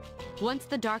 Once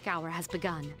the dark hour has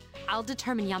begun, I'll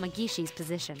determine Yamagishi's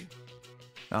position.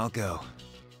 I'll go.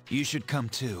 You should come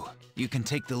too. You can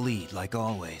take the lead, like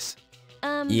always.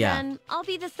 Yeah. Then I'll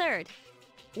be the third.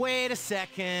 Wait a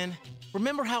second.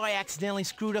 Remember how I accidentally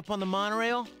screwed up on the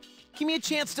monorail? Give me a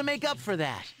chance to make up for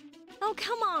that. Oh,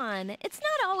 come on. It's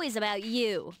not always about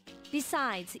you.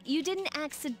 Besides, you didn't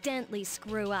accidentally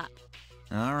screw up.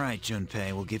 All right,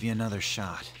 Junpei, we'll give you another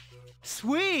shot.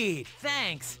 Sweet,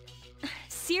 thanks.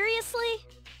 Seriously?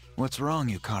 What's wrong,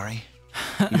 Yukari?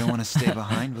 You don't want to stay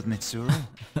behind with Mitsuru?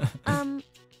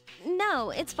 No,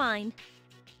 it's fine.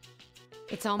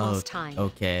 It's almost time.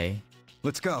 Okay.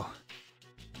 Let's go.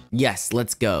 Yes,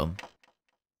 let's go.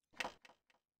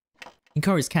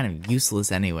 Hikari's kind of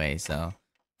useless anyway, so...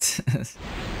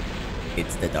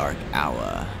 It's the dark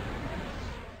hour.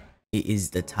 It is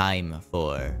the time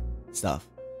for stuff.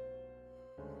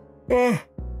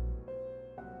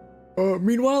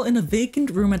 Meanwhile, in a vacant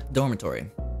room at the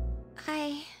dormitory.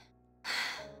 I'm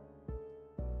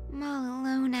all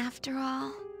alone after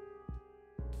all.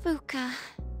 Fuuka.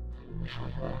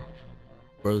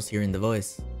 Bro's hearing the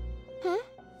voice. Huh?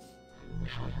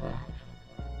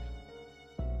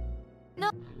 No.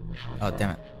 Oh,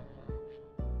 damn it.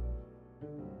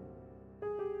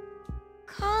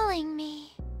 Calling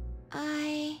me.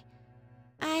 I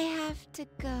have to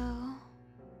go.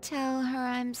 Tell her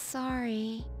I'm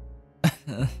sorry.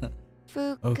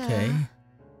 Fuuka. Okay.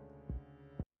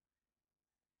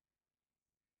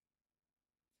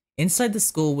 Inside the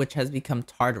school, which has become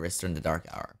Tartarus during the dark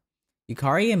hour,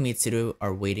 Yukari and Mitsuru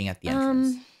are waiting at the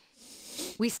entrance.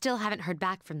 We still haven't heard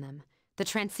back from them. The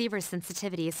transceiver's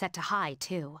sensitivity is set to high,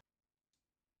 too.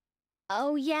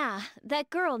 Oh yeah, that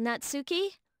girl,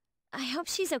 Natsuki? I hope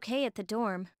she's okay at the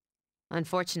dorm.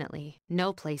 Unfortunately,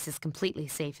 no place is completely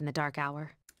safe in the dark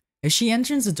hour. If she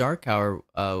enters the dark hour,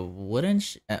 wouldn't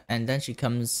she, and then she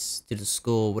comes to the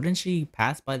school, wouldn't she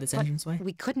pass by this entranceway?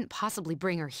 We couldn't possibly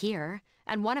bring her here,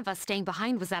 and one of us staying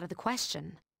behind was out of the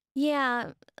question.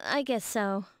 Yeah, I guess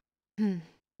so. Hmm.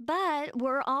 But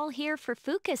we're all here for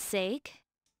Fuuka's sake.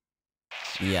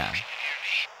 Yeah.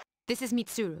 This is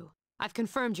Mitsuru. I've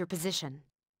confirmed your position.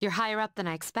 You're higher up than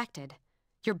I expected.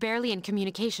 You're barely in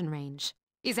communication range.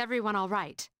 Is everyone all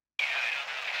right?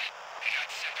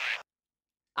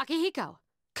 Akihiko!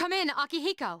 Come in,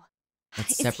 Akihiko!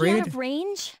 Let's Is he separate. out of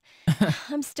range?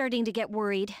 I'm starting to get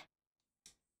worried.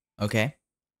 Okay.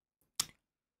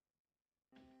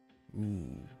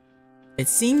 Ooh. It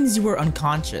seems you were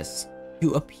unconscious.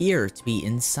 You appear to be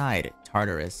inside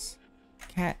Tartarus.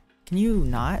 Cat, can you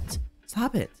not?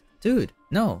 Stop it. Dude,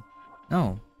 no.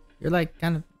 No. You're like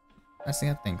kind of messing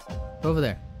up things. Go over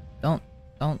there. Don't.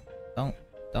 Stop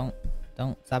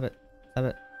it. Stop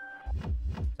it.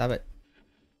 Stop it.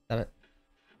 Stop it.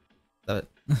 Stop it.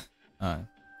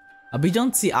 But you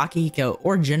don't see Akihiko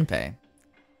or Junpei.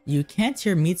 You can't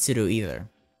hear Mitsuru either.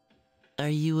 Are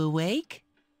you awake?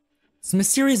 It's a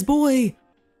mysterious boy!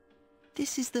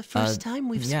 This is the first time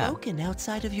we've yeah. spoken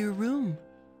outside of your room.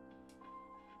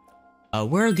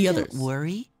 Where are the others? Don't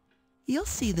worry. You'll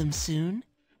see them soon.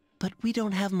 But we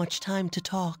don't have much time to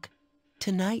talk.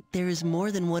 Tonight there is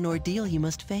more than one ordeal you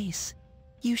must face.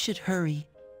 You should hurry.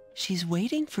 She's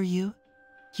waiting for you.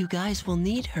 You guys will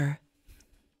need her.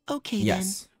 Okay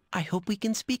Yes. then. I hope we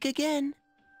can speak again.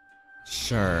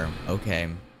 Sure, okay.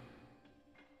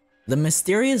 The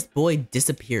mysterious boy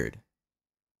disappeared.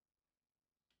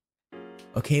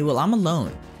 Okay, well, I'm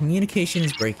alone. Communication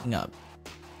is breaking up.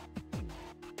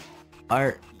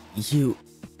 Are you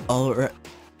all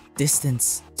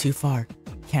distance too far?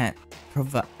 Can't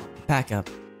provide backup.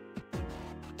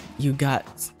 You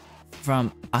got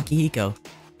from Akihiko.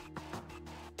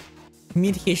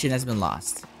 Communication has been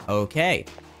lost. Okay.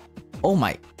 Oh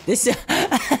my, this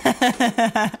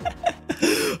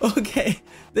okay,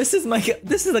 this is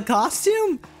a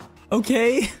costume?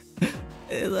 Okay.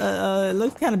 It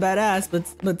looks kind of badass,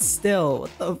 but still,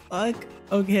 what the fuck?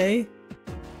 Okay.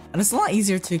 And it's a lot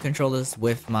easier to control this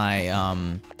with my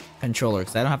controller,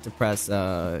 because I don't have to press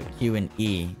Q and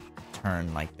E to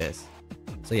turn like this.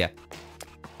 So yeah.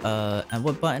 And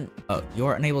what button? Oh,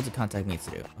 you're unable to contact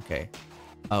Mitsuru. Okay.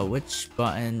 Which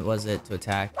button was it to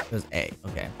attack? It was A.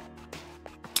 Okay.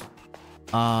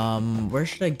 Where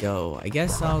should I go? I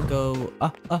guess I'll go.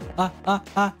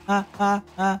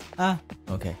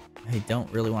 Okay. I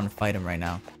don't really want to fight him right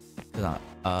now.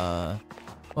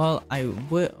 Well, I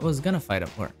was gonna fight him.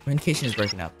 Or communication is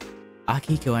breaking up.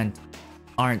 Akihiko and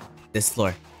aren't this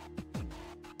floor.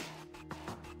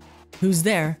 Who's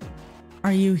there?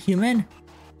 Are you human?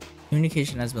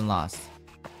 Communication has been lost.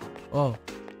 Whoa.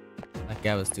 That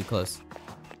guy was too close.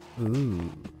 Ooh.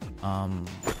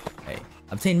 Hey.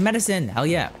 Obtain medicine! Hell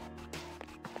yeah.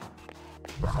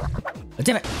 Oh,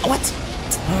 damn it! Oh, what?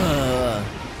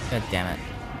 God damn it.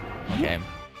 Okay.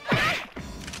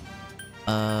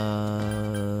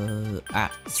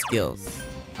 Skills.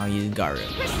 I'll use Garu.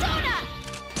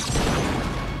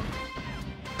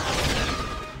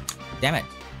 Damn it.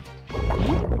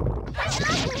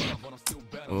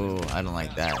 Oh, I don't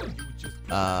like that.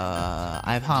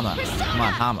 I have Hama. Come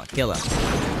on, Hama, kill him.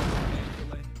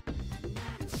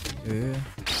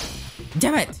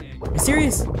 Damn it! Are you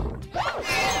serious?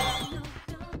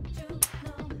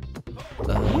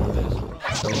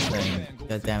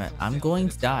 God damn it. I'm going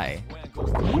to die.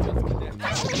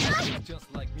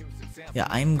 Yeah,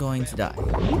 I'm going to die.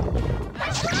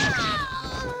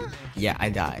 Yeah, I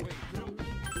died.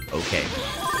 Okay.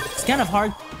 It's kind of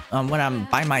hard when I'm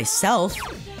by myself.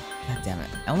 God damn it.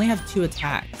 I only have 2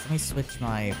 attacks. Let me switch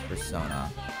my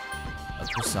persona.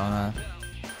 Persona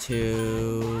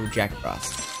to Jack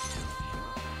Frost.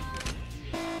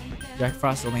 Jack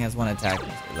Frost only has 1 attack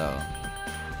though.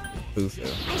 Bufu.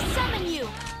 I summon you.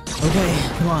 Okay,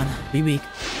 come on. Be weak.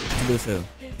 Bufu.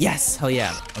 Yes! Hell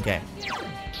yeah. Okay.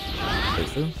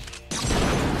 Bufu.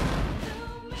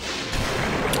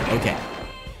 Okay.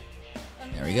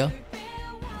 There we go.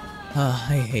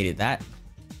 I hated that.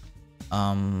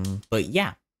 But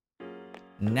yeah.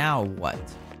 Now what?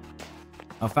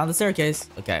 I found the staircase.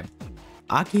 Okay.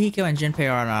 Akihiko and Junpei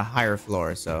are on a higher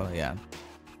floor, so yeah.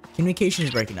 Communication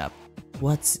is breaking up.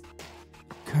 What's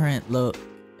current low?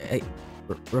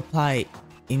 Reply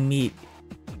immediate.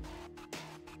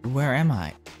 Where am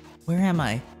I? Where am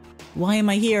I? Why am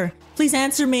I here? Please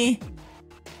answer me!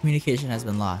 Communication has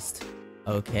been lost.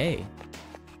 Okay.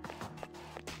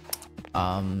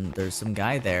 There's some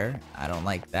guy there. I don't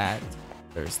like that.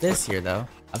 There's this here though.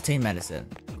 Obtain medicine.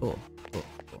 Cool. Cool.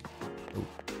 Cool. Ooh,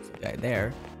 there's a guy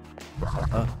there.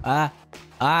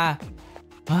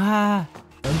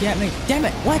 Don't get me. Damn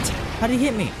it! What? How did he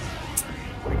hit me?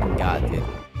 Freaking God, dude.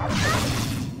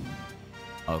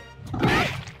 Oh.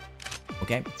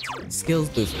 Okay. Skills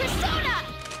boost.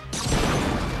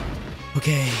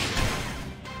 Okay.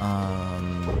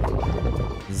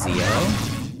 Zio.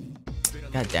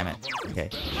 God damn it. Okay.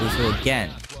 Boost again.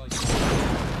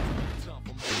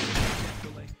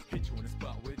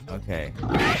 Okay.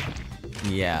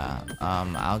 Yeah,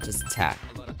 I'll just attack.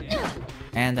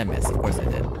 And I missed, of course I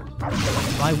did.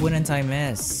 Why wouldn't I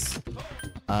miss?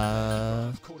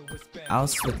 I'll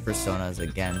switch personas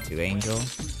again to Angel.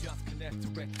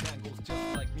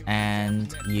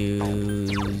 And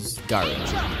use Garu.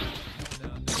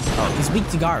 Oh, he's weak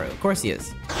to Garu. Of course he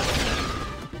is.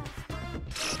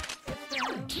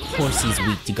 Of course he's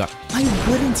weak to Garu. Why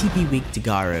wouldn't he be weak to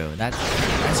Garu? That's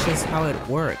just how it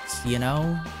works, you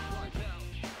know?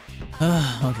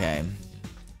 Okay.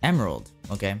 Emerald.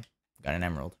 Okay. Got an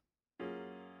emerald.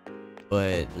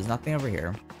 But there's nothing over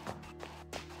here.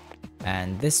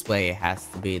 And this way has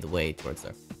to be the way towards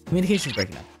there. Communication's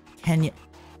breaking up. Can you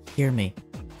hear me?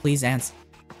 Please answer.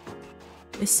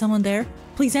 Is someone there?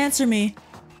 Please answer me!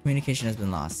 Communication has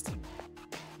been lost.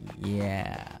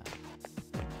 Yeah.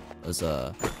 It was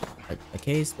a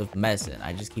case with medicine.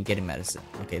 I just keep getting medicine.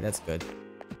 Okay, that's good.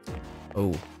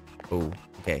 Oh. Oh.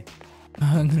 Okay.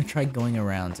 I'm gonna try going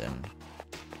around him.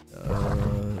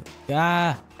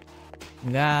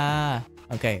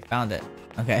 Okay, found it.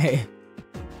 Okay.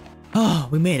 Oh,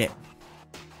 we made it.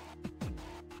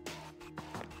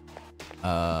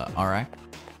 Alright.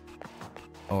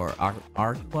 Or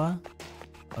Arqua?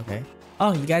 Okay.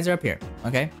 Oh, you guys are up here.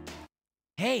 Okay.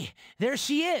 Hey, there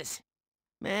she is.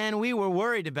 Man, we were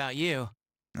worried about you.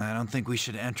 I don't think we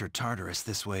should enter Tartarus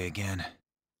this way again.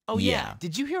 Oh yeah. Yeah.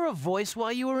 Did you hear a voice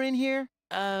while you were in here?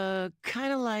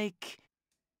 Kinda like...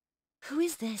 Who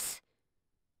is this?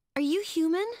 Are you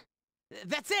human?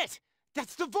 That's it!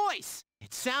 That's the voice!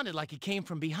 It sounded like it came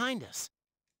from behind us.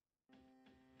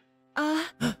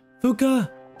 Fuuka!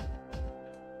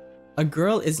 A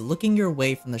girl is looking your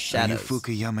way from the shadows. Are you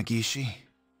Fuuka Yamagishi?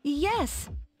 Yes.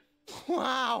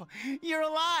 Wow, you're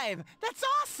alive! That's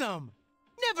awesome!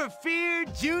 Never fear,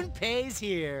 Junpei's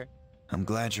here. I'm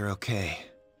glad you're okay.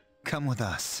 Come with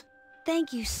us.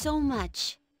 Thank you so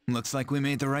much. Looks like we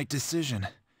made the right decision.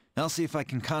 I'll see if I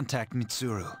can contact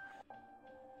Mitsuru.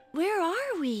 Where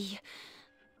are we?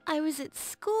 I was at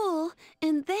school,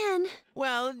 and then...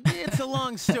 Well, it's a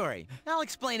long story. I'll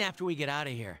explain after we get out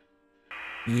of here.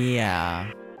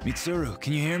 Yeah. Mitsuru,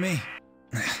 can you hear me?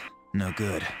 No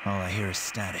good. All I hear is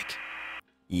static.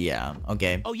 Yeah,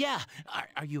 okay. Oh yeah,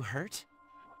 are you hurt?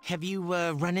 Have you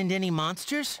run into any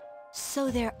monsters?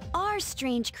 So there are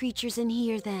strange creatures in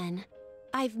here then.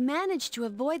 I've managed to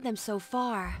avoid them so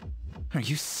far. Are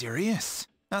you serious?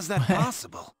 How's that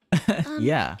possible?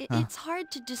 Yeah. It's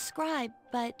hard to describe,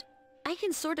 but I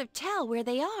can sort of tell where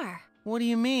they are. What do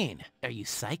you mean? Are you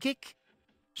psychic?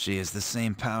 She has the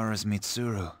same power as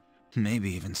Mitsuru.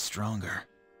 Maybe even stronger.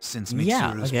 Since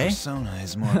Yeah, Mitsuru's okay. persona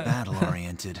is more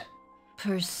battle-oriented.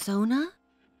 Persona?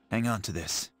 Hang on to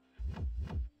this.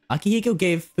 Akihiko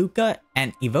gave Fuuka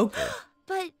an evoker.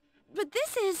 But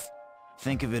this is...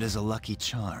 Think of it as a lucky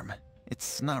charm.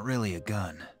 It's not really a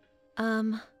gun.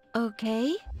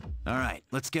 Okay. Alright,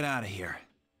 let's get out of here.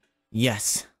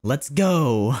 Yes, let's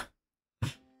go.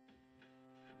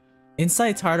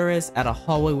 Inside Tartarus at a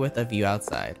hallway with a view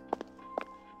outside.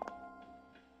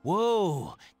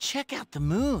 Whoa, check out the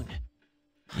moon.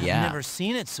 Yeah. I've never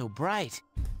seen it so bright.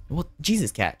 Well,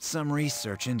 Jesus, Cat. Some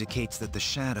research indicates that the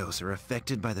shadows are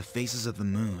affected by the phases of the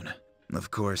moon.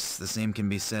 Of course, the same can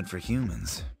be said for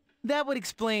humans. That would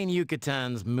explain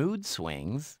Yucatan's mood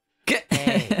swings.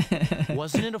 Hey,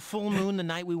 wasn't it a full moon the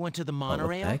night we went to the What the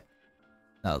monorail? heck?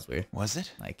 That was weird. Was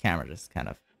it? My camera just kind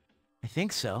of... I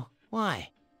think so. Why?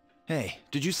 Hey,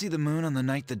 did you see the moon on the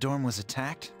night the dorm was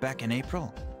attacked, back in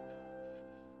April?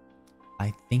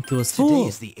 I think it was Today full.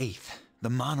 is the 8th. The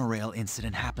monorail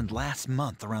incident happened last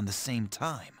month around the same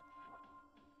time.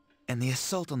 And the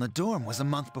assault on the dorm was a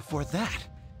month before that.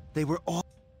 They were all...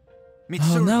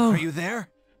 Mitsuru, no. are you there?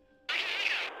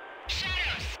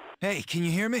 Hey, can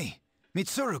you hear me?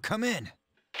 Mitsuru, come in.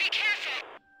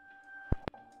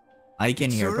 I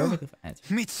can hear Mitsuru? perfectly fine.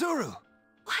 Mitsuru!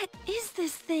 What is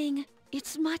this thing?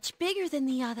 It's much bigger than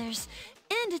the others,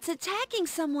 and it's attacking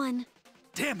someone.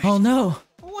 Damn it! Oh no!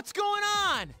 What's going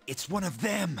on? It's one of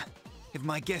them. If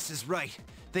my guess is right,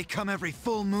 they come every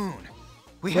full moon.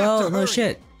 We have Well, to no hurry.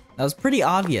 shit. That was pretty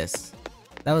obvious.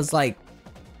 That was like...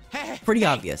 Hey, Pretty hey,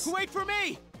 obvious. Wait for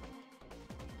me!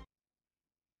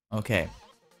 Okay.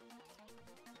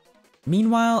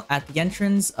 Meanwhile, at the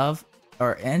entrance to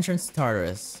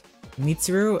Tartarus,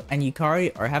 Mitsuru and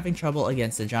Yukari are having trouble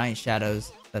against the giant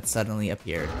shadows that suddenly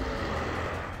appeared.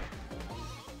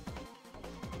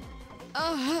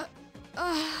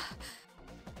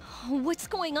 What's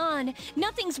going on?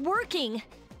 Nothing's working.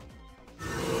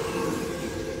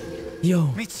 Yo,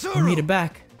 Mitsuru! we made it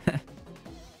back.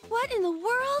 What in the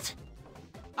world?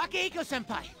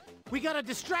 Akihiko-senpai, we gotta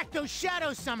distract those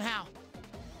shadows somehow.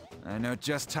 I know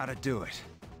just how to do it.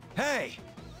 Hey!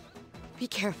 Be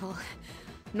careful.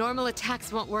 Normal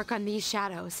attacks won't work on these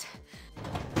shadows.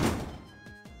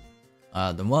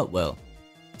 Then what will?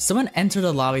 Someone entered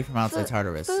the lobby from outside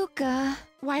Tartarus. Fuuka.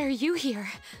 Why are you here?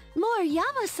 More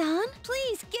Yama-san!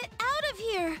 Please, get out of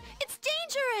here! It's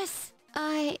dangerous!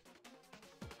 I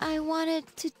wanted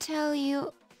to tell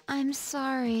you I'm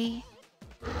sorry.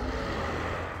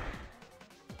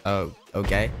 Oh,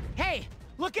 okay. Hey,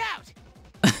 look out!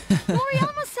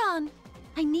 Moriyama-san!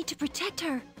 I need to protect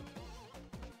her.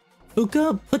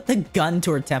 Fuuka, put the gun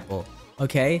to her temple,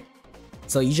 okay?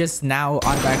 So you just now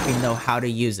automatically know how to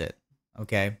use it,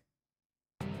 okay?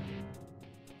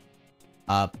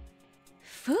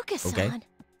 Fuuka-san. Okay.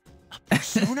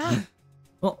 Persona?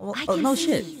 Well, I oh, can no see.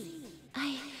 shit.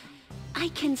 I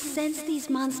can sense these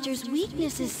monsters'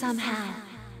 weaknesses somehow.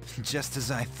 Just as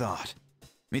I thought.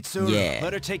 Mitsuru, Yeah.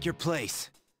 let her take your place.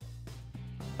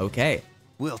 Okay,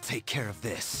 We'll take care of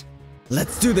this.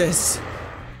 let's do this.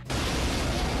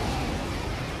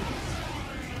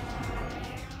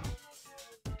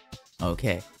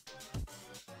 Okay.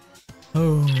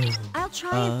 Oh. I'll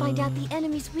try and find out the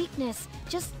enemy's weakness.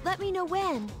 Just let me know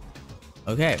when.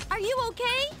 Okay, Are you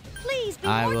okay? Please be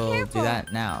I more will careful. do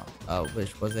that now.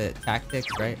 Which was it? Tactics,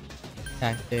 right?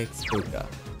 Tactics, Fuuka.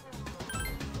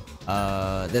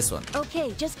 This one.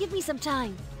 Okay, just give me some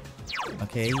time.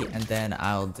 Okay, and then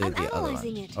I'll do I'm the other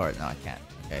analyzing one. it. Or no, I can't.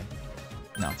 Okay.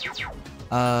 No.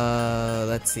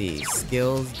 Let's see.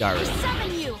 Skills, Garu.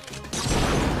 Summon you!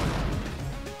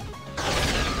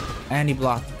 And he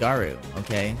blocked Garu.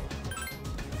 Okay.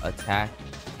 Attack.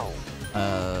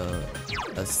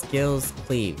 Skills,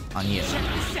 cleave on you.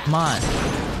 Come on.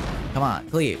 Come on,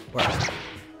 cleave. Work.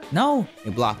 No! He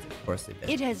blocked it. Of course he did.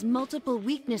 It has multiple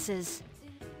weaknesses.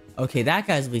 Okay, that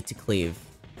guy's weak to cleave.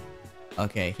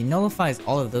 Okay, he nullifies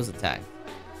all of those attacks.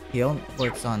 He only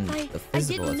works on the I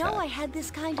physical didn't know I attack. had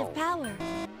this kind of power.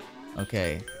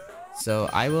 Okay, so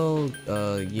I will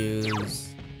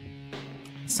use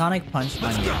Sonic Punch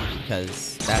on you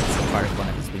because that's part of one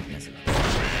of his weaknesses.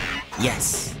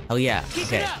 Yes! Hell yeah!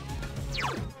 Okay.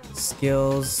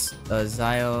 Skills,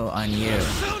 Zio on you.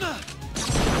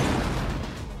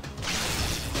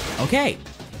 Okay!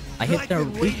 I hit their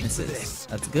weaknesses.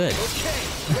 That's good.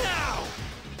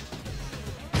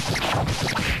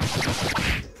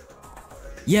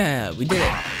 Yeah, we did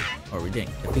it. Or we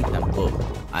didn't defeat them. Whoa.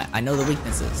 I know the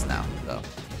weaknesses now, so.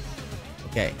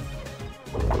 Okay.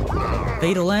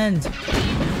 Fatal end!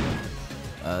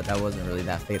 That wasn't really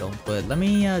that fatal. But let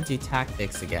me do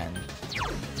tactics again.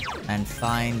 And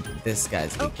find this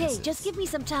guy's weaknesses. Okay, just give me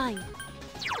some time.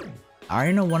 I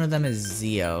already know one of them is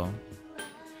Zio.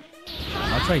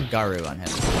 I'll try Garu on him.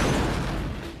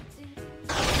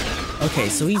 Okay,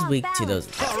 so he's weak to those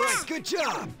attacks. Alright, good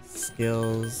job!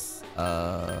 Skills,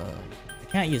 I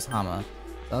can't use Hama.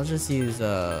 So I'll just use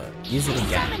it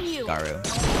again, Garu.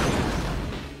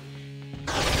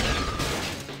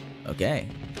 Okay.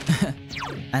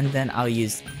 And then I'll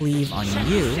use Cleave on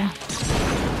you.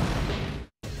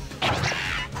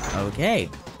 Okay,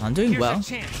 I'm doing well.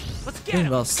 Doing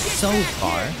well so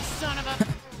far.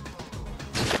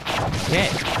 Okay.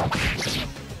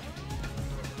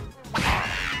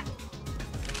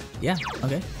 Yeah,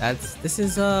 okay. This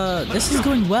is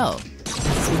going well.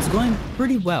 It's going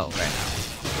pretty well right now.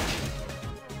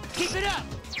 Keep it up!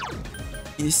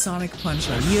 Use Sonic Punch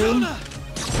on you.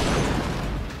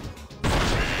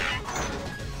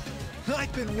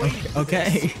 I've been waiting.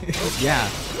 Okay. Yeah.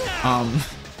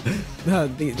 No,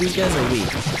 these guys are weak.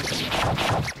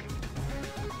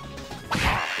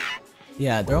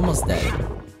 Yeah, they're almost dead.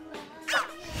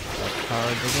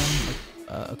 Power again.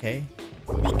 Okay.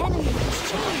 The enemy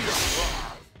has changed.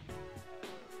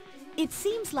 It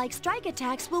seems like strike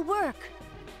attacks will work.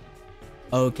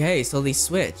 Okay, so they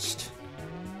switched.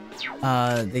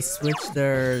 They switched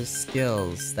their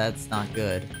skills. That's not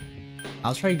good.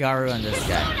 I'll try Garu on this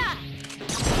guy.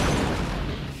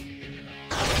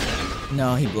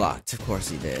 No, he blocked. Of course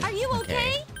he did. Are you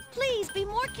okay? Please be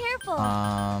more careful.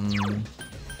 Damn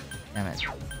it.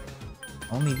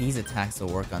 Only these attacks will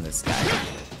work on this guy.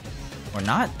 Or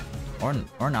not.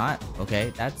 Or not.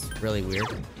 Okay, that's really weird.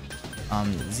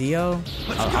 Zio.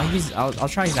 I'll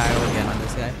try Zio again on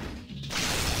this guy.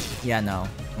 Yeah, no.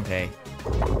 Okay.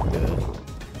 Good.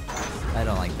 I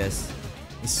don't like this.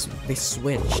 They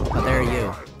switched. How dare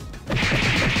you?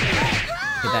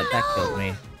 Okay, that killed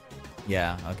me.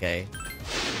 Yeah, okay.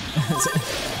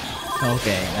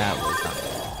 Okay, that was not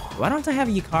good. Why don't I have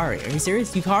Yukari? Are you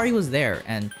serious? Yukari was there,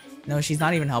 and no, she's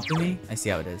not even helping me? I see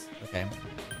how it is. Okay.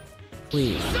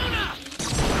 Please.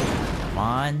 Come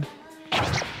on.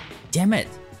 Damn it.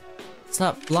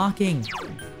 Stop blocking.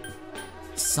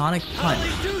 Sonic Punch.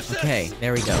 Okay,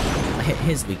 there we go. I hit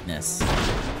his weakness. I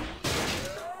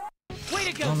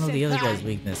don't know the other guy's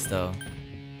weakness though.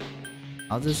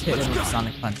 I'll just hit him with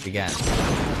Sonic Punch again.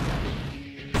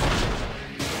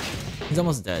 He's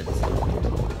almost dead.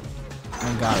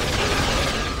 Oh god.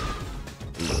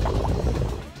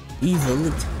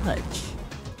 Evil touch.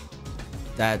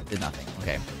 That did nothing.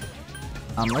 Okay.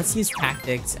 Let's use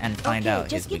tactics and find out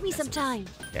his just give me some time.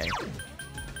 Okay.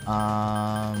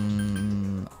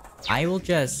 I will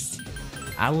just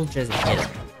hit him.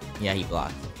 Yeah, he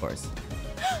blocked, of course.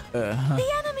 The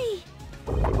enemy!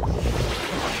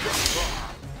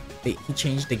 Wait, he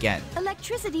changed again.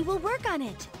 Electricity will work on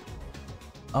it.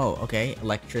 Oh, okay.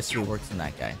 Electricity works on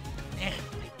that guy. Man, I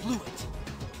blew it.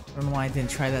 I don't know why I didn't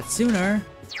try that sooner.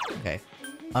 Okay.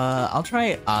 I'll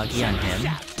try Augie on him.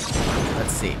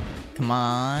 Let's see. Come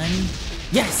on.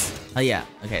 Yes! Oh yeah.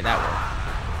 Okay, that worked.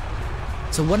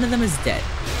 So one of them is dead.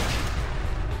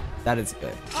 That is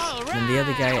good. And the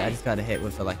other guy, I just got to hit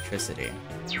with electricity.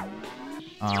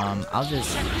 I'll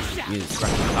just use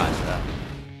Rakakaja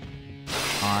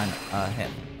on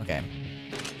him. Okay.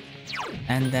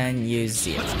 And then use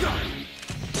Zia.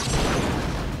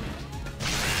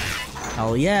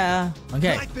 Hell yeah.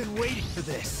 Okay. I've been waiting for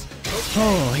this.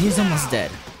 Oh, he's almost dead.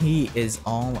 He is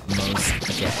almost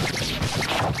dead.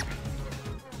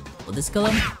 Will this kill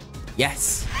him?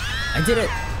 Yes. I did it.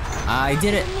 I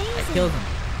did it. I killed him.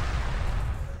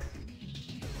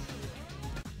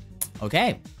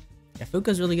 Okay. Yeah,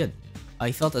 Fuuka's really good.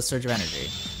 He felt a surge of energy.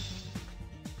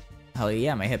 Hell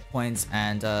yeah, my hit points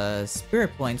and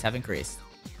spirit points have increased.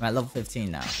 I'm at level 15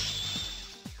 now.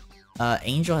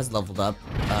 Angel has leveled up.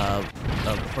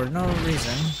 For no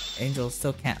reason. Angel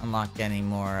still can't unlock any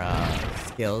more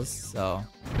skills, so...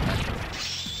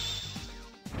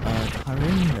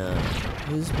 Karinda.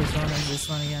 Whose persona is this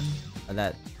one again?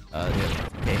 The other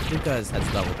one. Okay, Fuuka's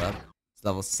has leveled up. It's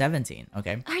level 17,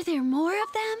 okay. Are there more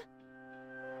of them?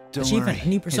 Don't Achievement, worry,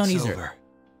 new persona it's user. over.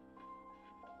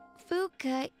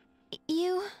 Fuuka,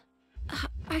 you...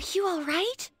 Are you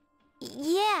alright?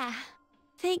 Yeah.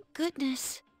 Thank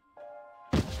goodness.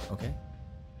 Okay.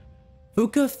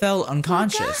 Fuuka fell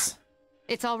unconscious.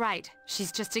 It's all right.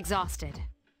 She's just exhausted.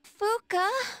 Fuuka?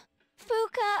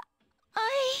 Fuuka,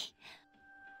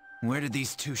 Where did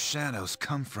these two shadows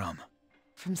come from?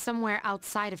 From somewhere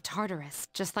outside of Tartarus,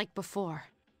 just like before.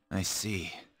 I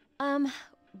see.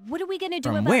 What are we gonna do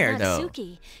From about where, though?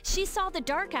 Natsuki? She saw the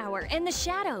Dark Hour and the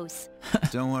shadows.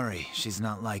 Don't worry, she's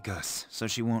not like us, so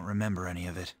she won't remember any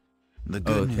of it. The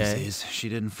good news Okay. is, she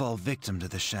didn't fall victim to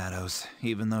the shadows,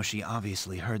 even though she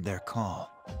obviously heard their call.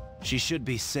 She should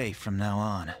be safe from now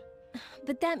on.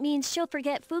 But that means she'll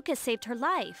forget Fuuka saved her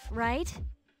life, right?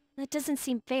 That doesn't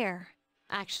seem fair.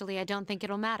 Actually, I don't think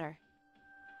it'll matter.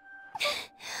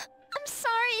 I'm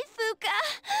sorry,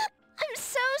 Fuuka. I'm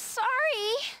so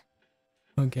sorry.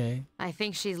 Okay. I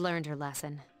think she's learned her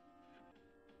lesson.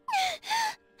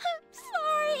 I'm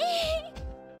sorry.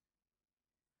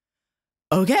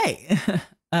 Okay.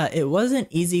 It wasn't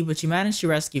easy, but you managed to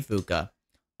rescue Fuuka.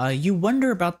 You wonder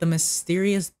about the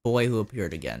mysterious boy who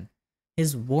appeared again.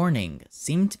 His warning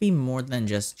seemed to be more than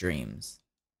just dreams.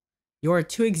 You are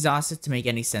too exhausted to make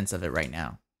any sense of it right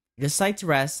now. You decide to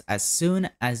rest as soon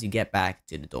as you get back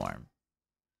to the dorm.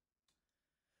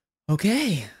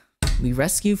 Okay. We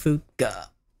rescue Fuuka.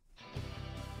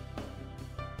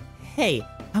 Hey,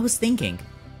 I was thinking,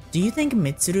 do you think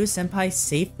Mitsuru-senpai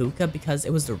saved Fuuka because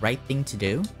it was the right thing to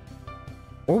do?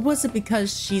 Or was it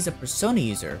because she's a persona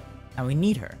user and we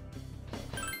need her?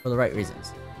 For the right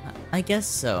reasons. I guess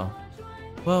so.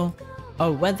 Well,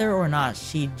 whether or not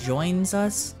she joins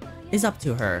us is up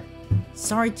to her.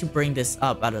 Sorry to bring this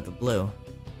up out of the blue.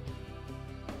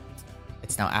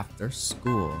 It's now after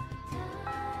school.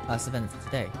 Last event is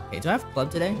today. Okay, do I have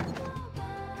club today?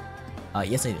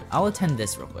 Yes I do. I'll attend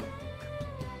this real quick.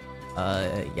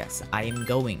 Yes, I am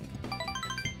going.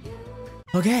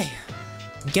 Okay.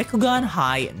 Gekugan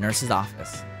High Nurse's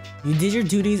Office. You did your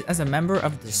duties as a member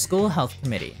of the school health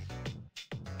committee.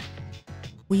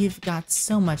 We've got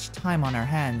so much time on our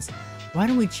hands. Why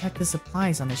don't we check the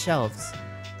supplies on the shelves?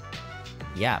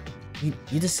 Yeah,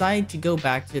 you decide to go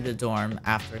back to the dorm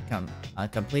after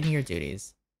completing your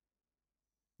duties.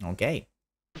 Okay.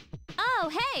 Oh,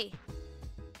 hey!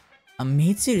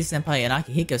 Mitsuru-senpai and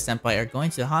Akihiko-senpai are going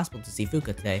to the hospital to see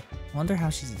Fuuka today. I wonder how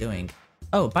she's doing.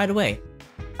 Oh, by the way,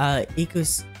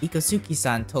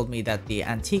 Ikosuki-san told me that the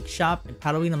antique shop in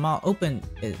Palomino Mall open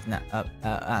is now,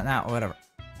 or whatever.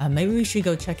 Maybe we should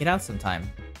go check it out sometime.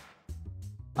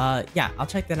 Yeah, I'll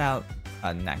check that out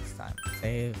next time.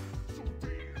 Save.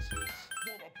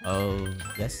 Oh,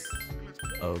 yes.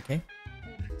 Okay.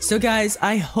 So guys,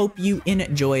 I hope you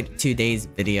enjoyed today's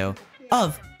video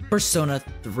of Persona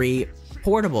 3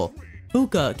 Portable.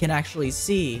 Fuuka can actually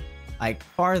see like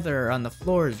farther on the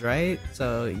floors, right?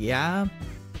 So yeah,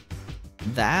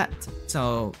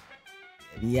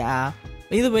 yeah.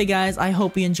 Either way guys, I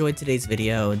hope you enjoyed today's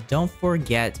video. Don't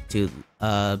forget to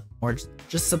or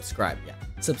just subscribe. Yeah,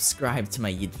 subscribe to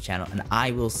my YouTube channel, and I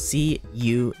will see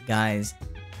you guys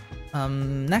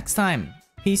next time.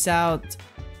 Peace out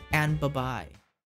and bye bye.